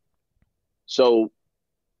coaching. So,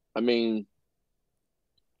 I mean,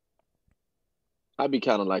 I'd be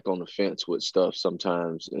kind of like on the fence with stuff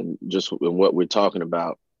sometimes, and just in what we're talking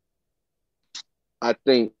about. I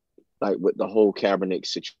think, like with the whole Kaepernick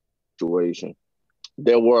situation,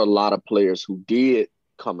 there were a lot of players who did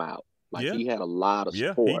come out. Like he had a lot of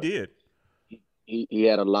support. Yeah, he did. He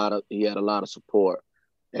had a lot of support.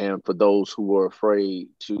 And for those who were afraid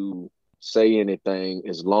to say anything,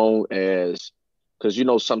 as long as, because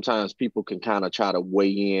sometimes people can kind of try to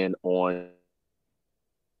weigh in on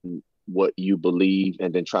what you believe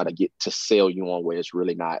and then try to get to sell you on where it's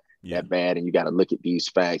really not that bad, and you got to look at these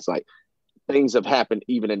facts. Like, things have happened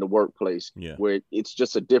even in the workplace where it's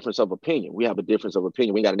just a difference of opinion. We have a difference of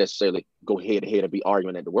opinion. We got to necessarily go head to head and be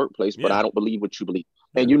arguing at the workplace, but I don't believe what you believe.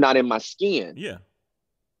 And you're not in my skin. Yeah.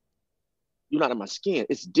 You're not in my skin.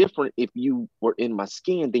 It's different if you were in my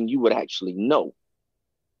skin, then you would actually know.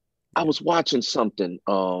 I was watching something,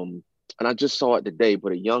 and I just saw it today,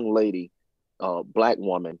 but a young lady, black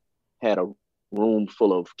woman, had a room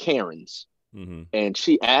full of Karens. Mm-hmm. And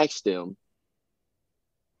she asked them,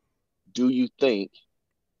 do you think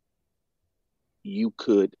you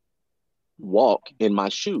could walk in my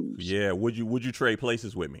shoes? Yeah. Would you trade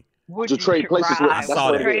places with me? Would you trade places with me?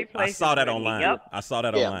 I saw that online. Yep. I saw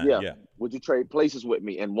that online. Yeah. Would you trade places with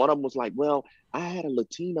me? And one of them was like, well, I had a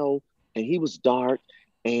Latino and he was dark,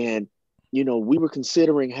 and we were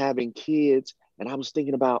considering having kids, and I was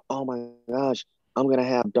thinking about, oh my gosh, I'm gonna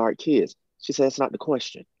have dark kids. She said, that's not the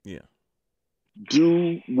question. Yeah.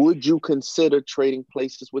 Would you consider trading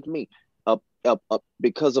places with me?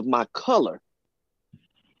 because of my color.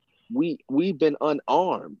 We've been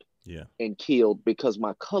unarmed and killed because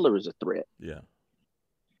my color is a threat. Yeah.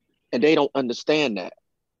 And they don't understand that.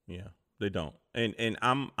 Yeah, they don't. And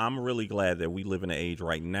I'm really glad that we live in an age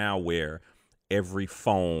right now where every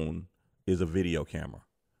phone is a video camera.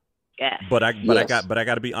 Yeah. But I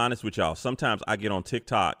got to be honest with y'all. Sometimes I get on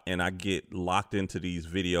TikTok and I get locked into these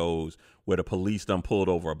videos where the police done pulled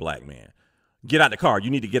over a black man. Get out the car. You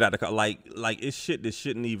need to get out the car. Like it's shit that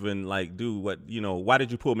shouldn't even like do what, why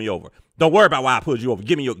did you pull me over? Don't worry about why I pulled you over.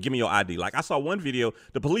 Give me your ID. Like I saw one video,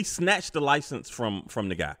 the police snatched the license from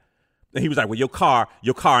the guy. And he was like, well, your car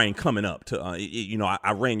ain't coming up to,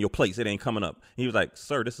 I ran your plates. It ain't coming up. And he was like,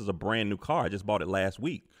 sir, this is a brand new car. I just bought it last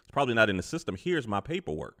week. It's probably not in the system. Here's my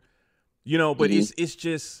paperwork. But it's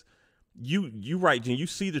just, you right, Jen, you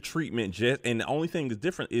see the treatment, and the only thing that's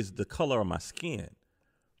different is the color of my skin.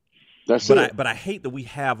 But I hate that we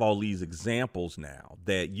have all these examples now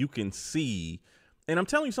that you can see. And I'm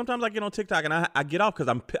telling you, sometimes I get on TikTok and I get off because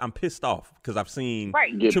I'm pissed off because I've seen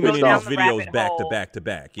too many of these videos back to back to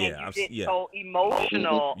back. Yeah, and you get so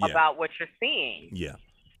emotional about what you're seeing. Yeah,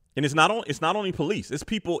 and it's not only police. It's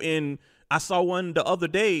people in. I saw one the other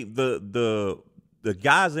day. The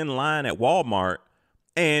guys in line at Walmart,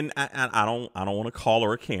 and I don't want to call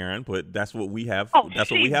her a Karen, but that's what we have.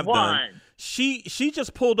 That's what we have done. She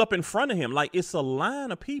just pulled up in front of him like it's a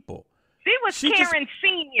line of people. She was Karen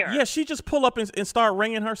Senior. Yeah, she just pull up and start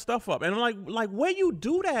ringing her stuff up, and I'm like, where you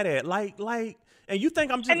do that at? Like, and you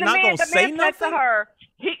think I'm just not gonna say nothing? Said to her,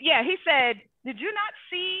 he said, "Did you not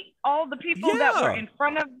see all the people that were in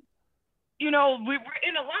front of? We were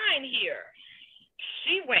in a line here."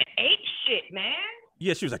 She went ape shit, man.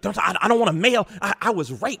 Yeah, she was like, I don't want a male. I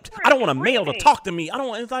was raped. I don't want a male to talk to me. I don't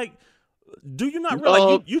want. It's like. Do you not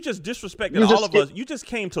realize you just disrespected all of us? You just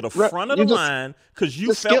came to the front of the line because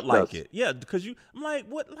you felt like it. Yeah, because I'm like,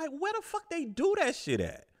 what? Like, where the fuck they do that shit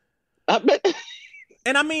at?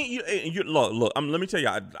 And I mean, look. Let me tell you,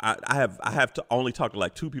 I have to only talk to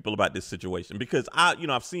like two people about this situation because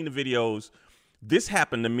I've seen the videos. This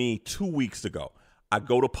happened to me 2 weeks ago. I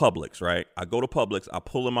go to Publix, right? I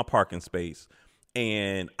pull in my parking space,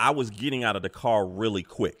 and I was getting out of the car really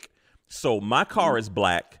quick. So my car is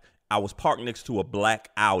black. I was parked next to a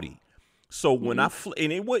black Audi. So when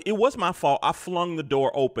it was my fault. I flung the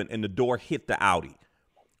door open and the door hit the Audi.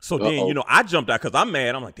 So then, I jumped out because I'm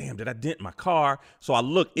mad. I'm like, damn, did I dent my car? So I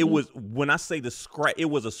looked. It was, when I say the scratch, it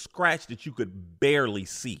was a scratch that you could barely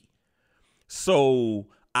see. So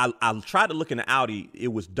I tried to look in the Audi.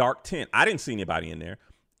 It was dark tint. I didn't see anybody in there.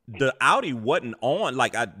 The Audi wasn't on,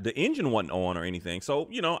 the engine wasn't on or anything. So,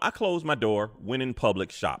 I closed my door, went in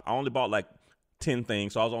Publix, shop. I only bought like 10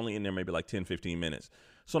 things, so I was only in there maybe like 10, 15 minutes.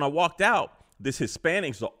 So when I walked out, this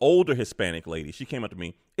the older Hispanic lady, she came up to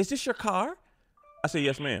me, "Is this your car?" I said,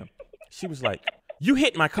 "Yes, ma'am." She was like, "You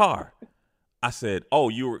hit my car." I said, "Oh,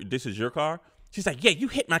 this is your car?" She's like, "Yeah, you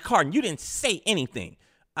hit my car and you didn't say anything."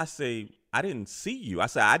 I say, "I didn't see you." I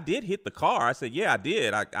said, "I did hit the car." I said, "Yeah, I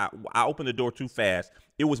did. I opened the door too fast.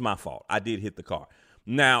 It was my fault. I did hit the car."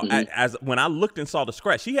 Now, as when I looked and saw the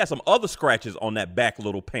scratch, she had some other scratches on that back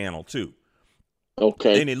little panel too.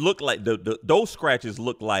 Okay. And it looked like those scratches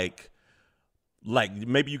look like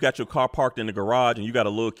maybe you got your car parked in the garage and you got a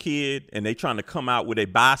little kid and they trying to come out with a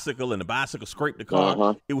bicycle and the bicycle scraped the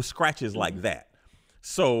car. It was scratches like that.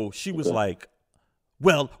 So she was like,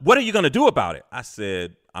 "Well, what are you going to do about it?" I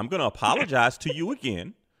said, "I'm going to apologize to you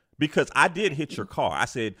again because I did hit your car." I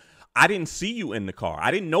said, "I didn't see you in the car.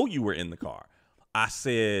 I didn't know you were in the car." I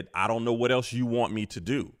said, "I don't know what else you want me to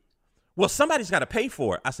do." "Well, somebody's got to pay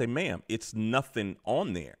for it." I say, "Ma'am, it's nothing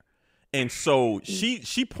on there." And so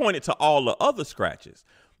she pointed to all the other scratches.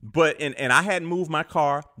 But and I hadn't moved my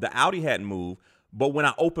car. The Audi hadn't moved. But when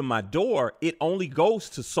I opened my door, it only goes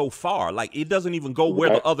to so far. Like, it doesn't even go where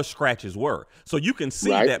the other scratches were. So you can see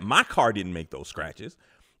that my car didn't make those scratches.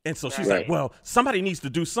 And so she's like, "Well, somebody needs to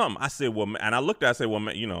do something." I said, "Well," and I looked at her, I said,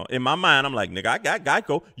 "Well, in my mind, I'm like, nigga, I got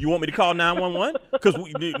Geico. You want me to call 911? Because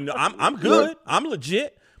I'm good. I'm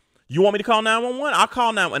legit. You want me to call 911? I'll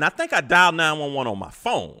call 911. And I think I dialed 911 on my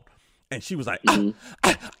phone. And she was like, I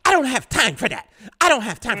don't have time for that. I don't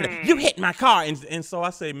have time for that. You hit my car." And so I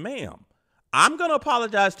say, "Ma'am, I'm going to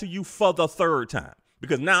apologize to you for the third time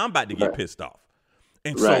because now I'm about to get pissed off."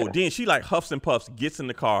 And so then she like huffs and puffs, gets in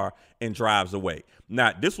the car and drives away.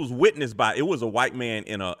 Now, this was witnessed by, it was a white man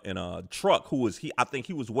in a truck I think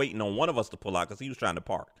he was waiting on one of us to pull out because he was trying to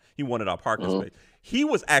park. He wanted our parking space. He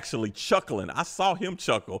was actually chuckling. I saw him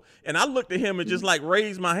chuckle and I looked at him and just like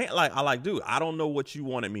raised my hand. Dude, I don't know what you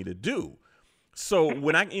wanted me to do. So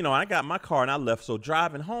when I got my car and I left, so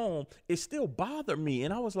driving home, it still bothered me.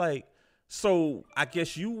 And I was like, So I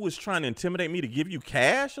guess you was trying to intimidate me to give you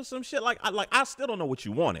cash or some shit. I still don't know what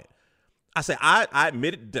you wanted. I said, I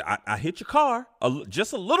admitted that I hit your car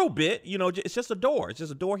just a little bit. You know, it's just a door. It's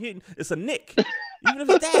just a door hitting. It's a nick. Even if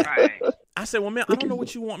it's that. Right. I said, well, man, I don't know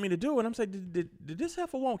what you want me to do. And I'm saying, did this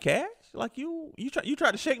heifer want cash? Like you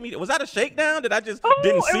tried to shake me. Was that a shakedown? Did I just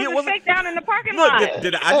didn't see it? It was a shakedown in the parking Look, lot. I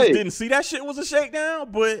just didn't see that shit was a shakedown.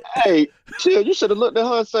 But Hey, chill. You should have looked at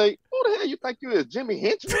her and say, "Who the hell you think you is, Jimmy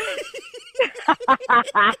Henchman? Who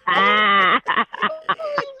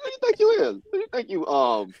you think you is? Who you think you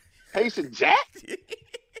Haitian Jack? Get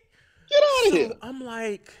out of here!" I'm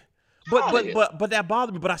like, but that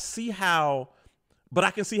bothered me. But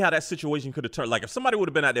I can see how that situation could have turned. Like if somebody would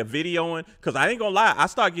have been out there videoing, because I ain't gonna lie, I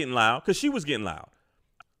started getting loud because she was getting loud.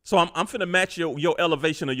 So I'm finna match your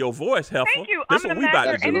elevation of your voice, heifer. Thank you. That's I'm what gonna we match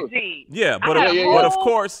about to your do. energy. Yeah, but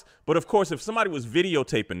of course, if somebody was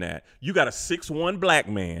videotaping that, you got a 6'1" black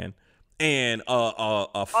man and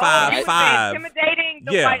a 5'5", intimidating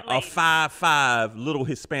the yeah, white a lady. 5'5" little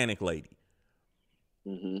Hispanic lady.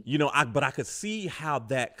 Mm-hmm. You know, but I could see how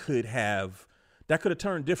that could have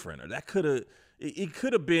turned different, or that could have it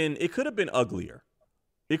could have been uglier.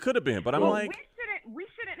 It could have been, but I'm like, we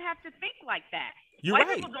shouldn't have to think like that. You're White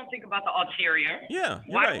right. people don't think about the ulterior. Yeah,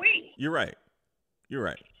 you're Why right. we? You're right.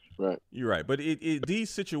 Right. You're right. But these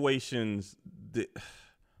situations,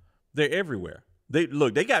 they're everywhere.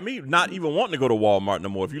 They got me not even wanting to go to Walmart no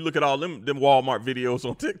more. If you look at all them Walmart videos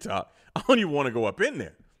on TikTok, I don't even want to go up in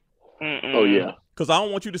there. Oh yeah. Because I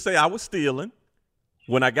don't want you to say I was stealing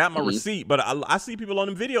when I got my receipt. But I see people on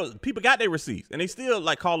them videos, people got their receipts, and they still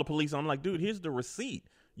like call the police. I'm like, dude, here's the receipt.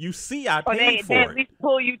 You see I paid for they it. at least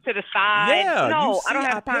pull you to the side. Yeah, No, you see I don't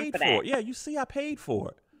have time paid for that. it. Yeah, you see I paid for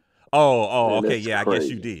it. Oh, Man, okay, that's yeah, I guess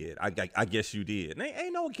crazy. you did. I guess you did. And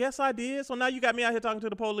ain't no guess I did. So now you got me out here talking to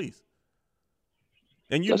the police.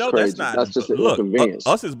 And you That's know crazy. that's not. That's just an look, inconvenience.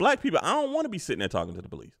 us as black people, I don't want to be sitting there talking to the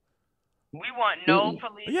police. We want no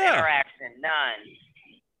police interaction,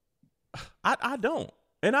 none. I don't.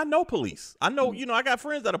 And I know police. I know, I got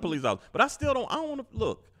friends that are police officers, but I don't want to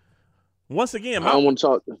look. Once again, I don't want to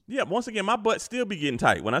talk. once again, my butt still be getting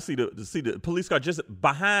tight when I see the police car just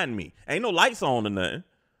behind me. Ain't no lights on or nothing.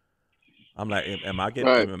 I'm like, am I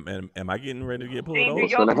getting am I getting ready to get pulled over?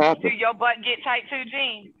 What's gonna happen? Do your butt get tight too,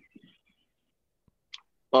 Gene?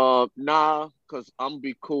 Nah, because I'm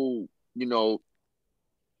be cool, be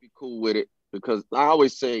cool with it. Because I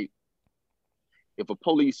always say, if a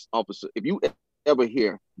police officer, if you ever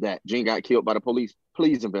hear that Gene got killed by the police,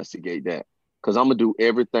 please investigate that. Because I'm gonna do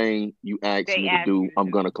everything you ask me to do.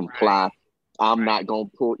 I'm gonna comply. Right. I'm not gonna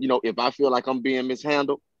pull. If I feel like I'm being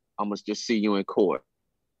mishandled, I'm gonna just see you in court.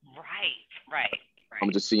 Right. I'm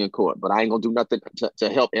gonna just see you in court. But I ain't gonna do nothing to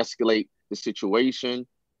help escalate the situation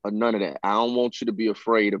or none of that. I don't want you to be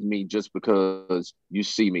afraid of me just because you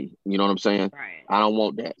see me. You know what I'm saying? Right. I don't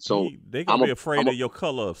want that. So they gonna be afraid of your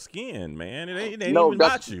color of skin, man. It ain't even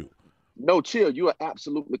about you. No, chill. You are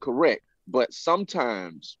absolutely correct. But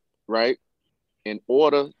sometimes, right, in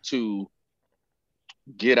order to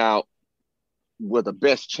get out with the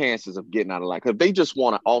best chances of getting out of life, because they just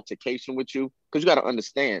want an altercation with you, because you got to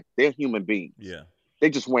understand, they're human beings. Yeah. They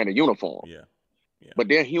just wearing a uniform. Yeah. But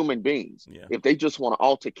they're human beings. Yeah. If they just want an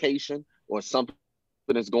altercation or something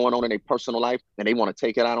that's going on in their personal life and they want to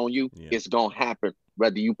take it out on you, it's going to happen.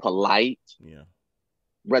 Whether you polite.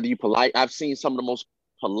 I've seen some of the most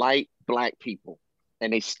polite black people,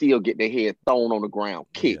 and they still get their head thrown on the ground,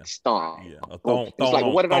 kicked, stomped. Yeah. It's like,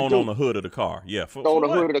 what did I do? On the hood of the car. Yeah. Thrown on the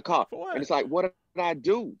hood of the car. For what? And it's like, what did I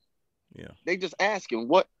do? Yeah. They just asking,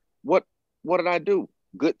 what did I do?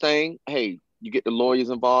 Good thing. Hey, you get the lawyers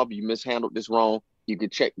involved. You mishandled this wrong. You can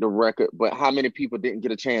check the record. But how many people didn't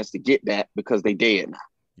get a chance to get that because they dead now?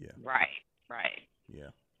 Yeah. Right. Yeah.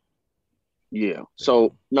 Yeah.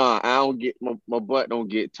 So I don't get my butt don't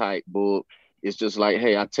get tight, but it's just like,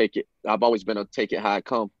 hey, I take it. I've always been a take it how it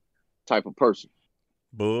come type of person.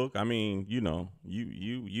 Boog, I mean,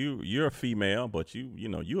 you're a female, but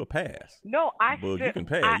you a pass. No, Boog, you can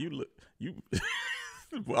pass. You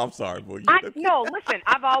well, I'm sorry, boy. No, listen,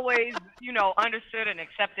 I've always, understood and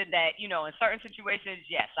accepted that, in certain situations,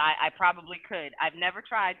 yes, I probably could. I've never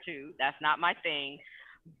tried to. That's not my thing.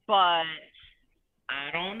 But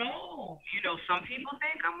I don't know. Some people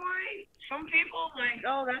think I'm white. Some people like,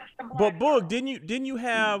 oh, that's the black. But Boog,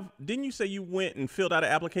 didn't you say you went and filled out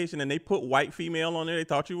an application and they put white female on there? They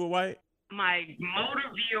thought you were white? My motor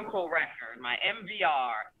vehicle record, my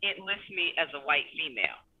MVR, it lists me as a white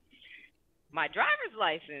female. My driver's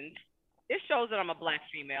license, it shows that I'm a black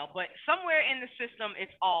female, but somewhere in the system,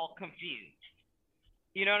 it's all confused.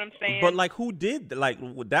 You know what I'm saying? But like, who did like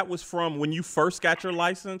that? Was from when you first got your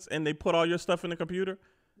license and they put all your stuff in the computer?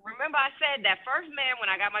 Remember, I said that first man when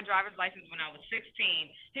I got my driver's license when I was 16.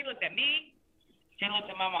 He looked at me. He looked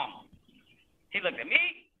at my mama. He looked at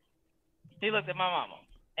me. He looked at my mama.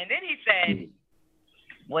 And then he said,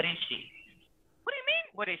 "What is she? What do you mean?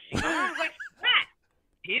 What is she?" I was like, "Fat."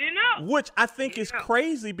 He didn't know. Which I think is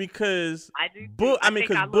crazy because because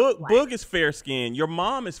Boog is fair skinned. Your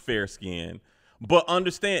mom is fair skinned. But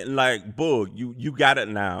understand, like, Boog, you got it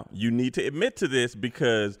now. You need to admit to this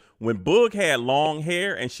because when Boog had long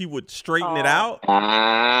hair and she would straighten it out.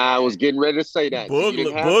 I was getting ready to say that.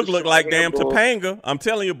 Boog looked like damn Topanga. I'm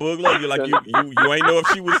telling you, Boog, look, you like you ain't know if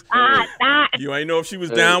she was you ain't know if she was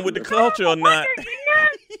down with the culture or not.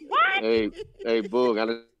 What? Hey, Boog, I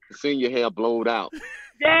done seen your hair blowed out.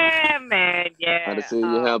 Yeah, man, yeah. I done seen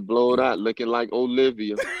your hair blowed out looking like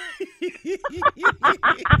Olivia. He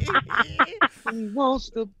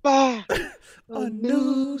wants to buy a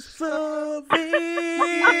new Seville. This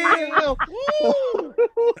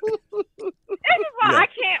is why I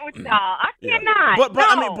can't with y'all. I cannot. But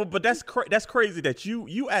I mean, but that's crazy that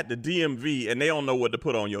you at the DMV and they don't know what to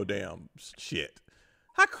put on your damn shit.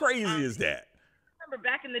 How crazy is that? Remember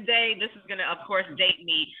back in the day, this is gonna, of course, date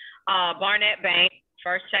me. Barnett Bank,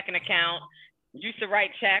 first checking account. Used to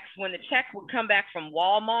write checks. When the check would come back from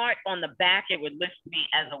Walmart, on the back it would list me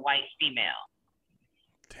as a white female.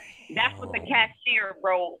 Damn. That's what the cashier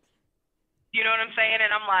wrote. You know what I'm saying?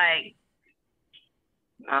 And I'm like,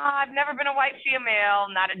 no, I've never been a white female,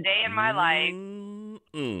 not a day in my life.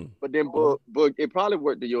 But then, Boog, it probably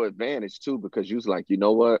worked to your advantage too, because you was like, you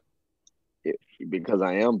know what? Because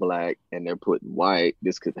I am black and they're putting white,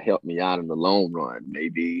 this could help me out in the long run.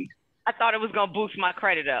 Maybe. I thought it was gonna boost my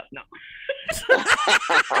credit up. No.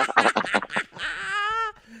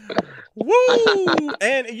 Woo!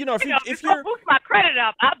 And if you're boost my credit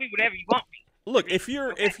up, I'll be whatever you want me. Look, if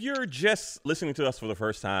you're just listening to us for the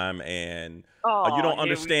first time and you don't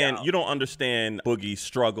understand Boogie's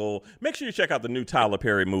struggle, make sure you check out the new Tyler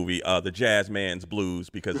Perry movie, The Jazz Man's Blues,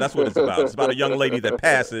 because that's what it's about. It's about a young lady that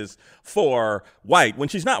passes for white when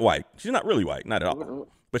she's not white. She's not really white, not at all.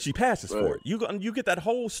 But she passes for it. You get that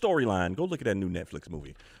whole storyline. Go look at that new Netflix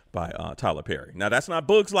movie by Tyler Perry. Now, that's not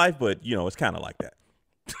Boog's life, but, it's kind of like that.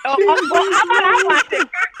 Well, how about I watch it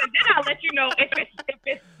first, and then I'll let you know if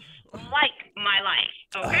it's like my life,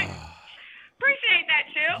 okay? Appreciate that,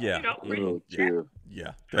 Chill. Yeah. Chill.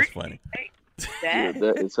 Yeah, that's funny. Yeah,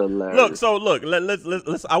 that is hilarious.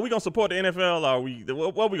 Let's. Are we gonna support the NFL? Or are we?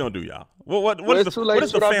 What are we gonna do, y'all? What is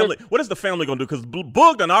the family gonna do? Because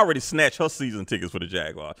Boog done already snatched her season tickets for the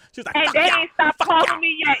Jaguars. She's like, hey, they ain't stopped calling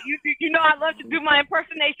me yet. You know I love to do my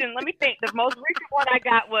impersonation. Let me think. The most recent one I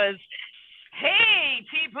got was, "Hey,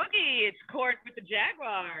 T Boogie, it's Court with the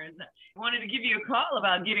Jaguars. Wanted to give you a call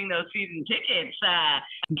about getting those season tickets.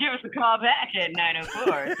 Give us a call back at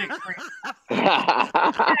 904-63."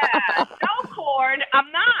 No, Cord,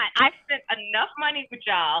 I'm not. I spent enough money with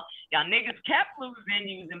y'all. Y'all niggas kept losing.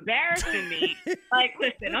 You was embarrassing me. Like,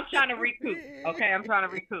 listen, I'm trying to recoup. Okay, I'm trying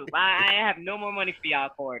to recoup. I have no more money for y'all,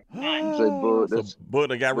 Cord. Boog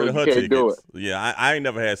done got rid of her tickets. Yeah, I ain't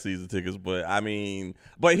never had season tickets, but here's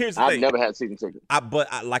the thing. I've never had season tickets.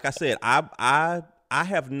 Like I said, I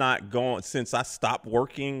have not gone since I stopped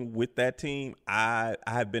working with that team. I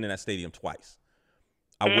have been in that stadium twice.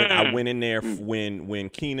 I went in there when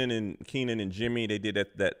Keenan and Jimmy, they did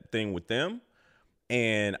that thing with them,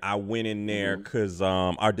 and I went in there because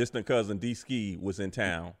our distant cousin D Ski was in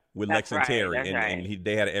town with Lex and Terry, and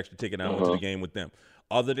they had an extra ticket, and I went to the game with them.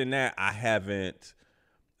 Other than that, I have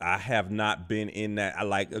not been in that.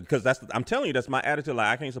 Because I'm telling you, that's my attitude. Like,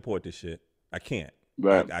 I can't support this shit. I can't.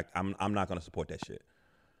 Right. I'm not gonna support that shit.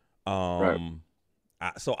 Right.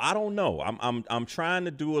 So I don't know. I'm trying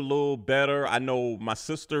to do a little better. I know my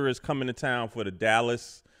sister is coming to town for the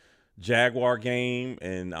Dallas Jaguar game,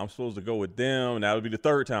 and I'm supposed to go with them. And that would be the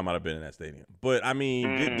third time I'd have been in that stadium. But I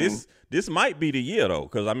mean, this might be the year though,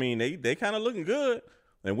 because I mean they kind of looking good,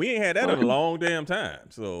 and we ain't had that in a long damn time.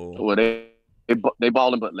 So they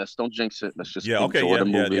balling, but let's don't jinx it. Let's just enjoy the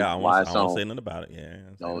movie. I won't say nothing about it.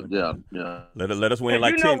 Yeah. Let us win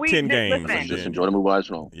like 10 games. Listen, just enjoy the movie while it's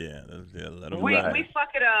wrong. Yeah, let them we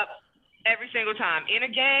fuck it up every single time. In a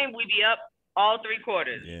game, we be up all three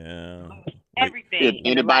quarters. Yeah. Everything. If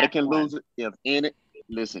anybody can lose it, if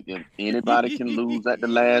anybody can lose at the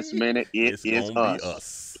last minute, it's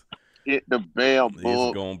us. Hit the bell, Boog.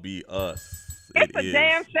 It's gonna be us. It's a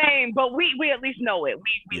damn shame, but we at least know it.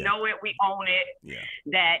 We know it. We own it.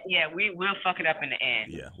 Yeah. We will fuck it up in the end.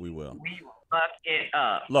 Yeah, we will. We will fuck it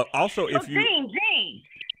up. Look, also if you Gene,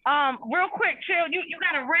 real quick, Chill, you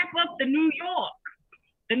gotta wrap up the New York.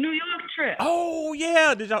 The New York trip. Oh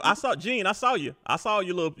yeah, I saw Gene. I saw you. I saw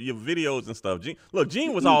your videos and stuff. Gene, look,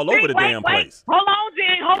 Gene was all over the damn place. Hold on,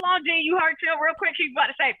 Gene. You heard Chill real quick. She's about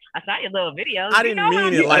to say, I saw your little videos. I didn't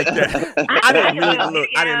mean it like that. I didn't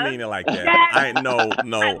mean it like that. I no.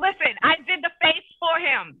 Listen, I did the face for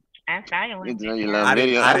him. I saw your little videos. I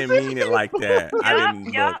didn't mean it like that.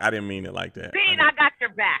 I didn't mean it like that. Gene, I got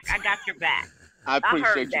your back. I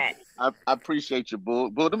appreciate you. that. I appreciate you, Bull.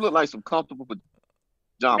 Bull, them look like some comfortable pajamas.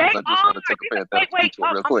 They I just want to take a pair of that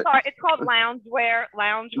real quick. I'm sorry. It's called loungewear.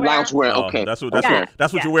 Loungewear. Okay. That's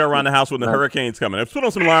what you wear around the house when the hurricane's coming. Let's put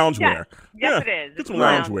on some loungewear. Yes, it is. Get some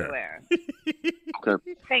loungewear.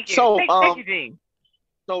 Okay. Thank you. So, thank you, Gene.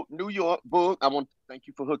 So New York, Bull, I want to thank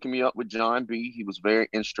you for hooking me up with John B. He was very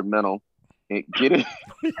instrumental in getting.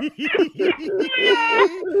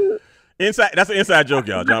 That's an inside joke,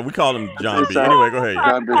 y'all. John, we call him John B. Anyway, go ahead.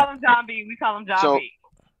 We call him John B. We call him John B.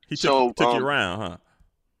 He took you around, huh?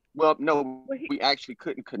 Well, no, we actually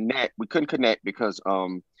couldn't connect. We couldn't connect because,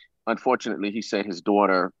 unfortunately, he said his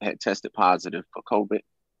daughter had tested positive for COVID.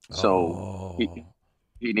 So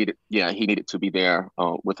he needed to be there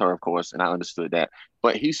with her, of course, and I understood that.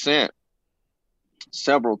 But he sent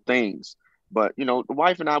several things. But, the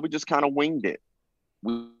wife and I, we just kind of winged it.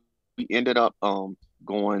 We ended up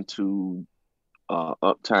going to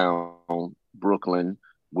uptown Brooklyn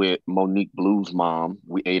with Monique Blue's mom.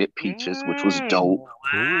 We ate at Peaches, which was dope.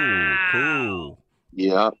 Cool.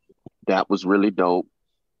 Yeah, that was really dope.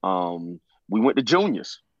 We went to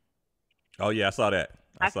Junior's. Oh yeah, I saw that.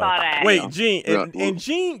 I saw that. Wait, Gene, and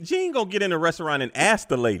Gene gonna get in the restaurant and ask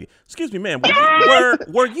the lady, "Excuse me, ma'am,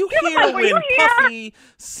 were you here when Puffy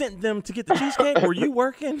sent them to get the cheesecake? Were you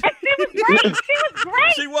working?" And she was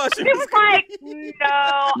great. She was like, "No,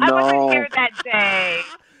 I wasn't here that day."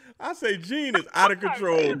 I say Gene is out of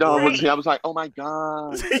control. I was like, oh my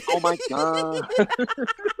God. Oh my God.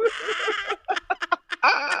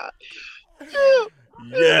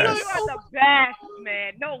 Yes. You are the best,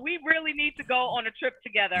 man. No, we really need to go on a trip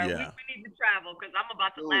together. Yeah. We need to travel because I'm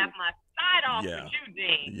about to laugh my side off with you,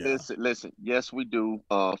 Dean. Yeah. Listen. Yes, we do.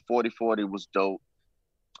 40/40 was dope.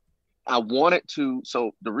 I wanted to.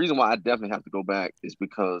 So the reason why I definitely have to go back is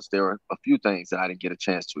because there are a few things that I didn't get a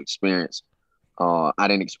chance to experience. I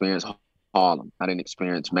didn't experience Harlem. I didn't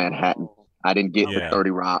experience Manhattan. I didn't get the 30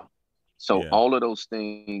 Rock. So all of those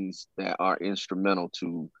things that are instrumental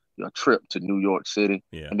to your trip to New York City.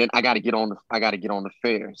 Yeah. And then I got to get on the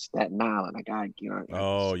ferry, Staten Island. I got to get on.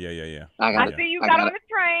 Oh yeah. I see you got on the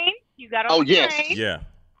train. You got on the train. Yeah.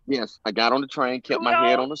 Yes, I got on the train. Kept my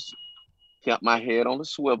head on the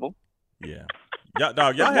swivel. Yeah. Y'all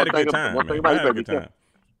had a good time. Y'all had a good time.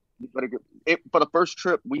 For the first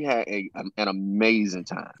trip, we had an amazing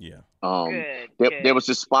time. Yeah. There was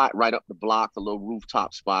this spot right up the block, a little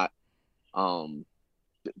rooftop spot. Man,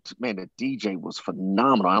 the DJ was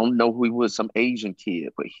phenomenal. I don't know who he was, some Asian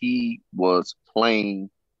kid, but he was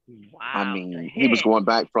playing. Wow. I mean, he was going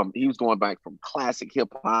back from classic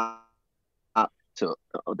hip hop to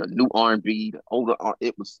the new R&B, the older.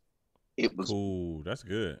 It was cool. That's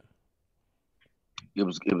good. It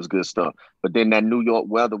was good stuff. But then that New York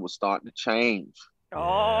weather was starting to change.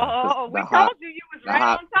 Oh, we told you was right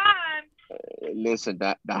on time. Listen,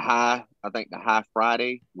 I think the high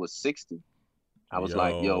Friday was 60. I was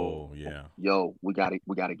like, yo, we gotta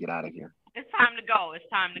get out of here. It's time to go.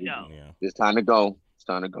 Yeah. It's time to go.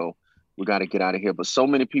 We got to get out of here. But so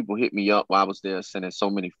many people hit me up while I was there, sending so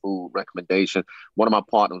many food recommendations. One of my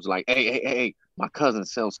partners was like, hey, my cousin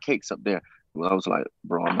sells cakes up there. Well, I was like,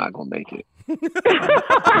 bro, I'm not gonna make it.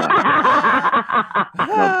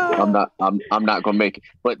 I'm not gonna make it.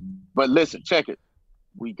 But listen, check it.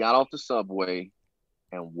 We got off the subway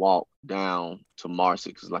and walked down to Marcy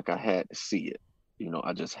because like I had to see it.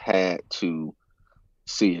 I just had to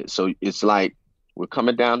see it. So it's like we're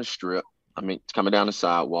coming down the strip. It's coming down the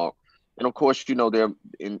sidewalk. And of course, there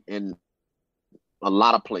in a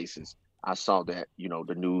lot of places, I saw that,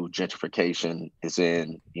 the new gentrification is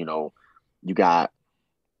in, you got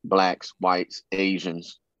blacks, whites,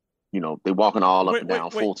 Asians, they walking all up and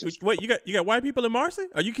down Fulton. Wait, you got white people in Marcy?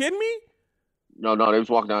 Are you kidding me? No, they was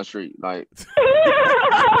walking down the street. Like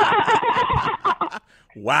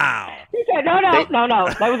wow. He said, no.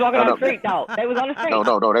 They was walking on the street, though. They was on the street. No.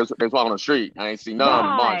 They was walking on the street. I ain't seen none of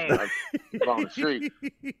them Marcy. They was on the street.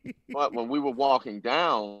 But when we were walking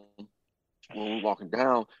down,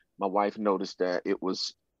 my wife noticed that it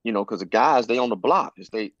was, because the guys, they on the block. It's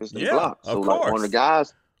they block. So of like course. one of the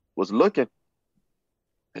guys was looking,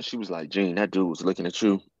 and she was like, Gene, that dude was looking at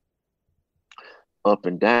you up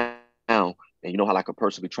and down. And you know how like a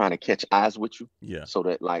person be trying to catch eyes with you? Yeah. So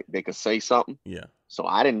that like they could say something? Yeah. So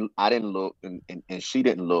I didn't look, and she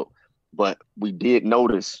didn't look, but we did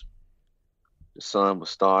notice the sun was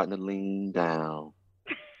starting to lean down.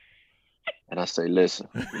 And I say, listen,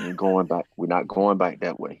 we ain't going back. We're not going back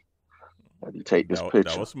that way. Have you take this picture?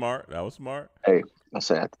 That was smart. That was smart. Hey, I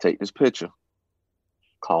said, I have to take this picture.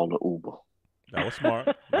 Call the Uber. That was smart.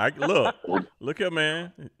 Look here,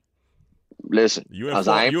 man. Listen, you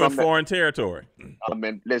in foreign territory. I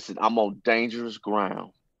mean, listen, I'm on dangerous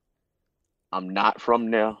ground. I'm not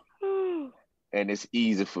from there, and it's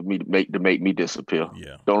easy for me to make me disappear.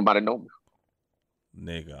 Yeah. Don't nobody know me.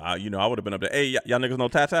 Nigga, I would have been up there. Hey, y'all niggas know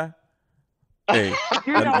Tata? Hey, y'all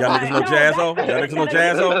niggas know Jazzo? Y'all niggas know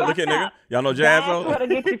Jazzo? Look at nigga. Y'all know Jazzo? That's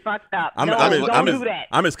gonna get you fucked up.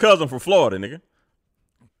 I'm his cousin from Florida, nigga.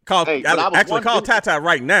 Call Tata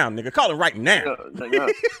right now, nigga. Call him right now.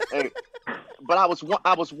 Hey, but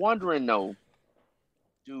I was wondering though,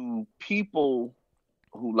 do people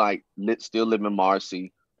who still live in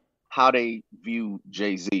Marcy, how they view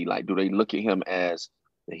Jay-Z? Like, do they look at him as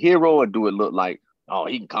the hero, or do it look like, oh,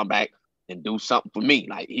 he can come back and do something for me?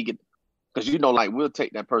 Like he could, because we'll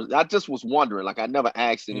take that person. I just was wondering. Like I never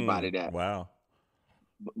asked anybody that. Wow.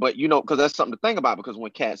 But because that's something to think about. Because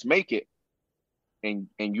when cats make it, and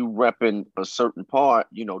you repping a certain part,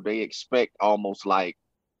 they expect almost like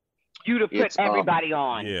you to put everybody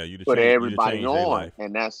on. Yeah, you to put change, everybody you to change on,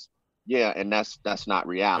 and that's not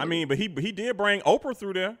reality. I mean, but he did bring Oprah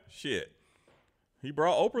through there. Shit, he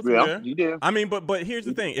brought Oprah through there. He did. I mean, but here's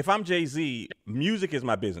the thing: if I'm Jay-Z, music is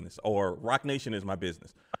my business, or Rock Nation is my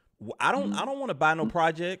business. I don't want to buy no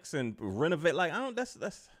projects and renovate. Like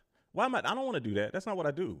that's why am I don't want to do that. That's not what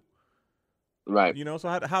I do. Right. So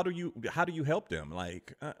how do you help them?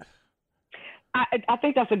 Like. I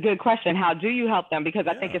think that's a good question. How do you help them? Because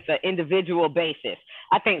I think it's an individual basis.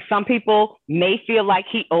 I think some people may feel like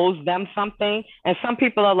he owes them something, and some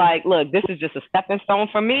people are like, look, this is just a stepping stone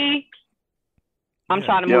for me. I'm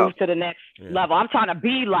trying to move to the next level. I'm trying to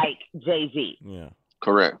be like Jay-Z. Yeah.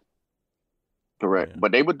 Correct. Yeah.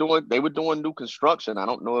 But they were doing new construction. I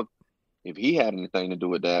don't know if he had anything to do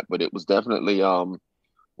with that, but it was definitely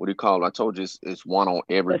what do you call it? I told you it's one on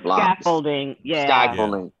every block. Scaffolding. Yeah.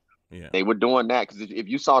 Scaffolding. Yeah. They were doing that because if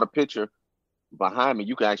you saw the picture behind me,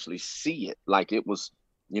 you could actually see it. Like it was,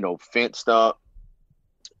 fenced up.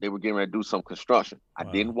 They were getting ready to do some construction. Wow.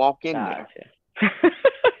 I didn't walk in there.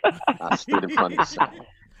 I stood in front of the sign.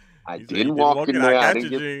 I didn't walk in there.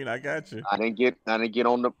 I got you. I didn't get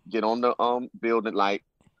on the building. Like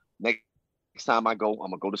next time I go,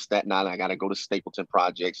 I'm gonna go to Staten Island. I gotta go to Stapleton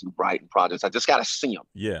Projects and Brighton Projects. I just gotta see them.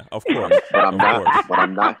 Yeah, of course. But I'm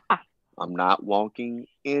not. I'm not walking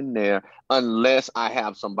in there unless I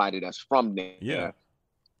have somebody that's from there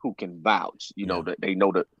who can vouch. That they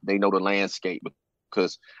know the landscape.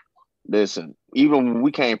 Because listen, even when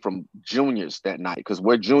we came from Juniors that night, because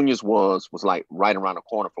where Juniors was like right around the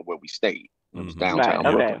corner from where we stayed. It was downtown.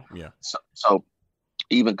 Right, okay. Yeah. So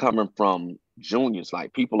even coming from Juniors,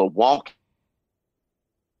 like people are walking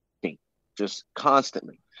just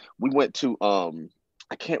constantly. We went to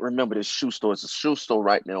I can't remember this shoe store. It's a shoe store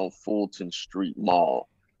right now on Fulton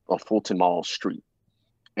Mall Street.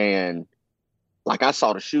 And like I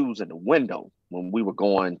saw the shoes in the window when we were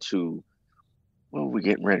going to, when we were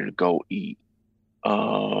getting ready to go eat.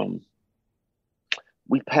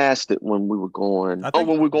 We passed it when we were going. When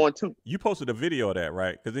we were going to. You posted a video of that,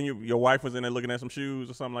 right? Because then your wife was in there looking at some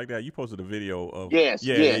shoes or something like that. You posted a video of. Yes.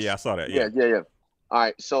 Yeah. I saw that. Yeah. All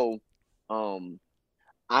right. So,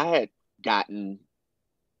 I had gotten.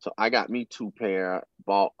 So I got me 2 pair,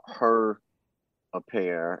 bought her a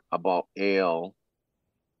pair. I bought Elle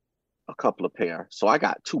a couple of pair. So I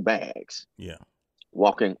got 2 bags. Yeah.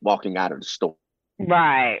 Walking out of the store.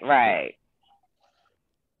 Right.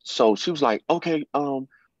 So she was like, okay,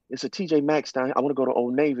 it's a TJ Maxx down here. I want to go to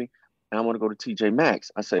Old Navy and I want to go to TJ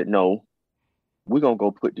Maxx. I said, no, we're going to go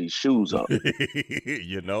put these shoes up. I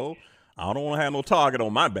don't want to have no Target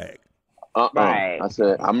on my back. Right. I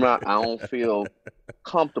said, I don't feel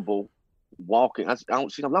comfortable walking. I don't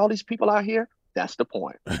see all these people out here. That's the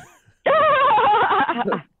point.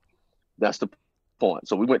 That's the point.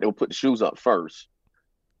 So we went to put the shoes up first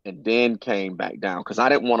and then came back down because I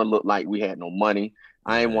didn't want to look like we had no money.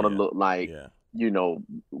 I didn't want to look like,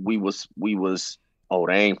 we was,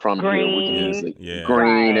 they ain't from green. Here.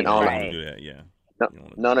 Green and all that. Do that. Yeah.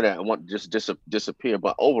 None of that. I want to just disappear.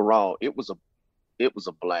 But overall, it was a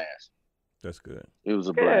blast. That's good. It was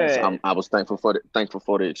a blast. I was thankful for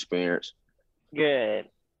the experience. Good.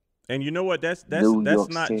 And you know what? That's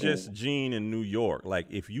not City. Just Gene in New York. Like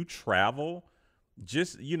if you travel,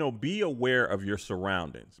 just be aware of your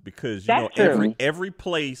surroundings because every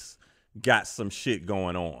place got some shit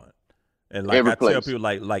going on. And like Every I tell place. people,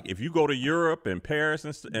 like if you go to Europe and Paris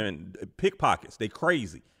and pickpockets, they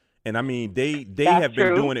crazy. And I mean, they have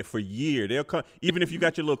been doing it for years. They'll come, even if you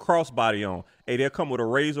got your little crossbody on, hey, they'll come with a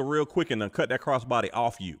razor real quick and then cut that crossbody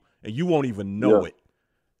off you, and you won't even know it.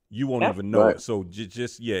 You won't even know it. So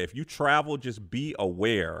just if you travel, just be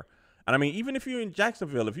aware. And I mean, even if you're in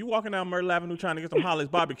Jacksonville, if you're walking down Myrtle Avenue trying to get some Holly's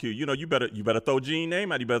barbecue, you know, you better throw Gene's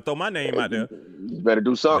name out. You better throw my name out there. You better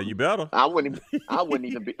do something. You better. I wouldn't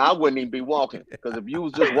even be walking, because if you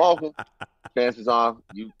was just walking, chances are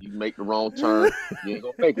you make the wrong turn. You ain't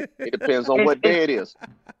gonna make it. It depends on what day it is.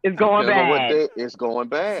 It's going bad. It's going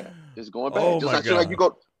bad. It's going bad. Oh Just my like,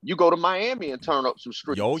 God. you go to Miami and turn up some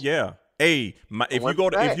streets. Yo, yeah. Hey, if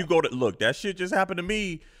you go to look, that shit just happened to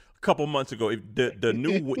me a couple months ago. If the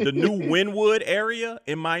new Wynwood area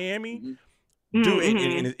in Miami, dude,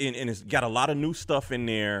 and it's got a lot of new stuff in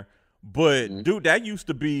there. But dude, that used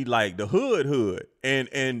to be like the hood.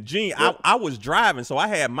 And Gene, I was driving, so I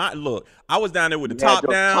had my look. I was down there with the top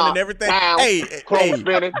down and everything. Hey,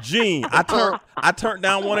 Gene, I turned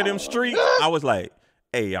down one of them streets. I was like,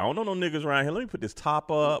 hey, I don't know no niggas around here. Let me put this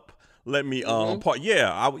top up. Let me park.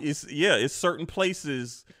 Yeah, it's certain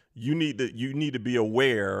places you need to be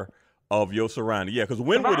aware of your surroundings. Yeah, because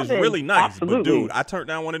Wynwood is really nice. Absolutely. But dude, I turned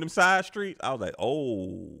down one of them side streets. I was like,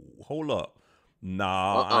 oh, hold up.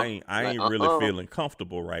 Nah, I ain't really feeling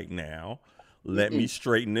comfortable right now. Let me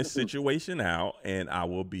straighten this situation out, and I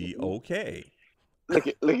will be okay. Look,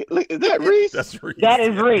 is that Reese? That's Reese. That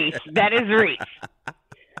is Reese. That is Reese.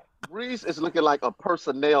 Reese is looking like a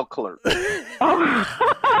personnel clerk.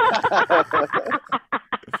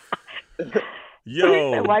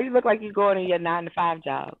 Yo, why you look like you're going to your 9-to-5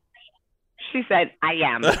 job? She said, I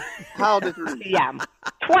am. How old is Reese? Yeah,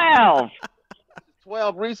 12.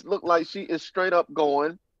 12. Reese looked like she is straight up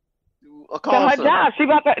going to a So call her center. job,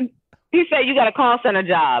 he said, you got a call center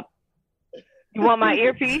job. You want my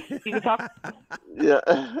earpiece? You can talk. Yeah.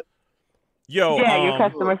 Yo, Yeah, your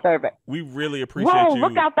customer service. we really appreciate Whoa, you.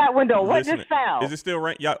 look out that window. What listening. just fell? Is it still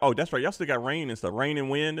rain? Oh, that's right. Y'all still got rain and stuff. Rain and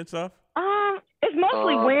wind and stuff. It's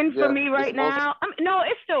mostly wind for yeah, me right it's mostly- now. No,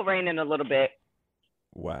 it's still raining a little bit.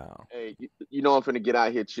 Wow. Hey, you know I'm finna get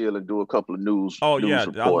out here, chill, and do a couple of news. Oh, news yeah.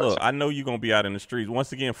 reports. I know you're going to be out in the streets.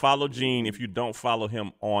 Once again, follow Gene if you don't follow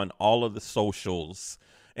him on all of the socials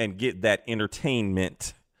and get that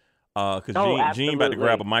entertainment. Because Gene about to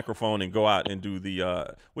grab a microphone and go out and do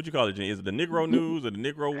the, what you call it, Gene? Is it the Negro News or the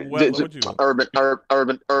Negro weather? What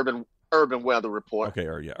you Urban weather report. Okay,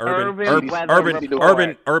 yeah. Urban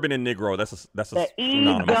Urban and Negro. That's a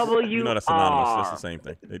synonymous. You know that's synonymous. That's the same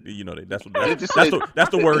thing. You know that's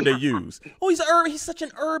the word they use. Oh, he's urban. He's such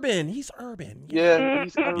an urban. He's urban. Yeah,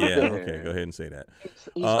 he's urban. Yeah. Okay, go ahead and say that.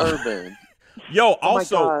 He's urban. Yo,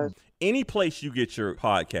 also, any place you get your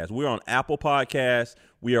podcast, we're on Apple Podcasts.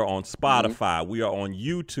 We are on Spotify. We are on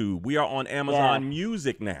YouTube. We are on Amazon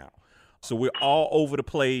Music now. So we're all over the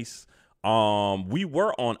place. We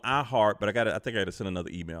were on iHeart, but I think I got to send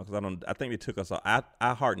another email because I think they took us off.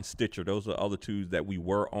 iHeart and Stitcher. Those are the other two that we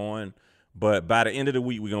were on. But by the end of the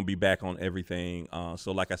week, we're going to be back on everything.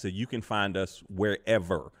 So like I said, you can find us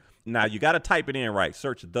wherever. Now, you got to type it in right.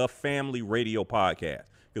 Search The Family Radio Podcast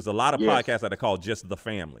because a lot of podcasts that are called just The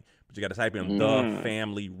Family. But you got to type in The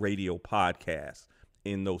Family Radio Podcast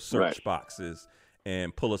in those search boxes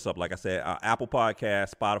and pull us up. Like I said, Apple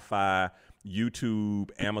Podcasts, Spotify, YouTube,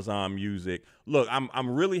 Amazon Music. Look, I'm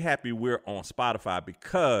really happy we're on Spotify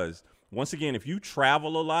because, once again, if you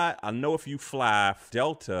travel a lot, I know if you fly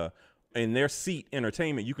Delta in their seat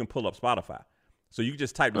entertainment, you can pull up Spotify. So you can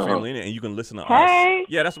just type the family in it and you can listen to us.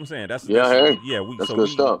 Yeah, that's what I'm saying. That's good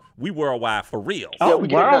stuff. We worldwide for real. Oh,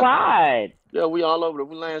 worldwide. Yeah, we all over.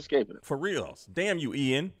 We landscaping it. For reals. Damn you,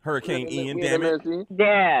 Ian. Hurricane Ian, damn it.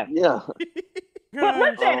 Yeah. Yeah. But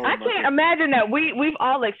listen, I can't imagine that we've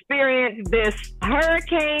all experienced this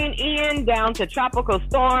Hurricane Ian down to Tropical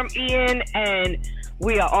Storm Ian, and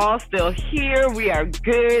we are all still here. We are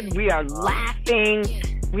good. We are laughing.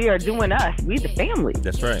 We are doing us. We the family.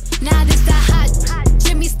 That's right. Now this the hot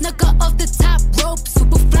Jimmy Snooker off the top rope,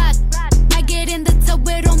 super flat. I get in the tub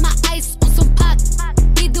with all my ice on some pot.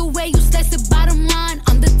 Either way you slice it, bottom line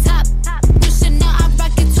on the top. Pushing now, I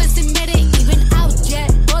rock it twice and made it even out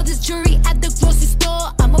yet. All this jewelry at the grocery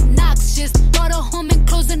store, I'm obnoxious. Bought a home and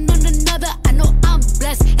closing on another, I know I'm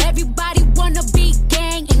blessed. Everybody wanna be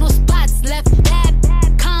gang, ain't no spots left. That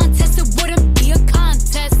contest, it wouldn't be a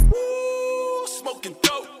contest. Ooh, smoking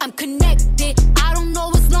dope. I'm connected. I don't know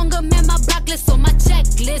what's longer, man, my block list on my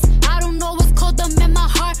checklist. I don't know what's colder, man, my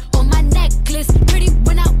heart on my necklace. Pretty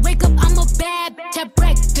when I wake up, I'm a bad bitch at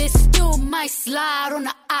breakfast. Still might slide on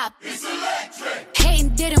the op. It's electric. Hating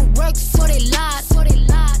didn't work, so they lied.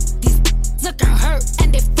 These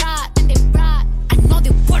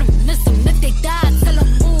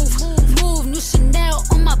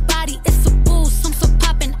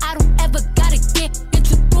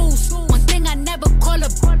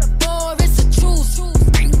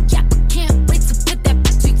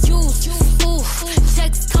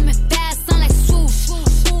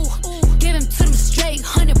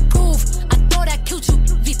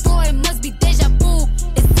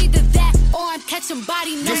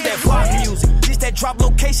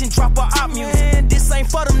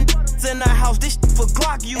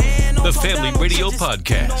The Family Radio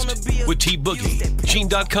Podcast with T Boogie,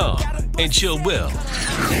 Gene.com, and Chill Will.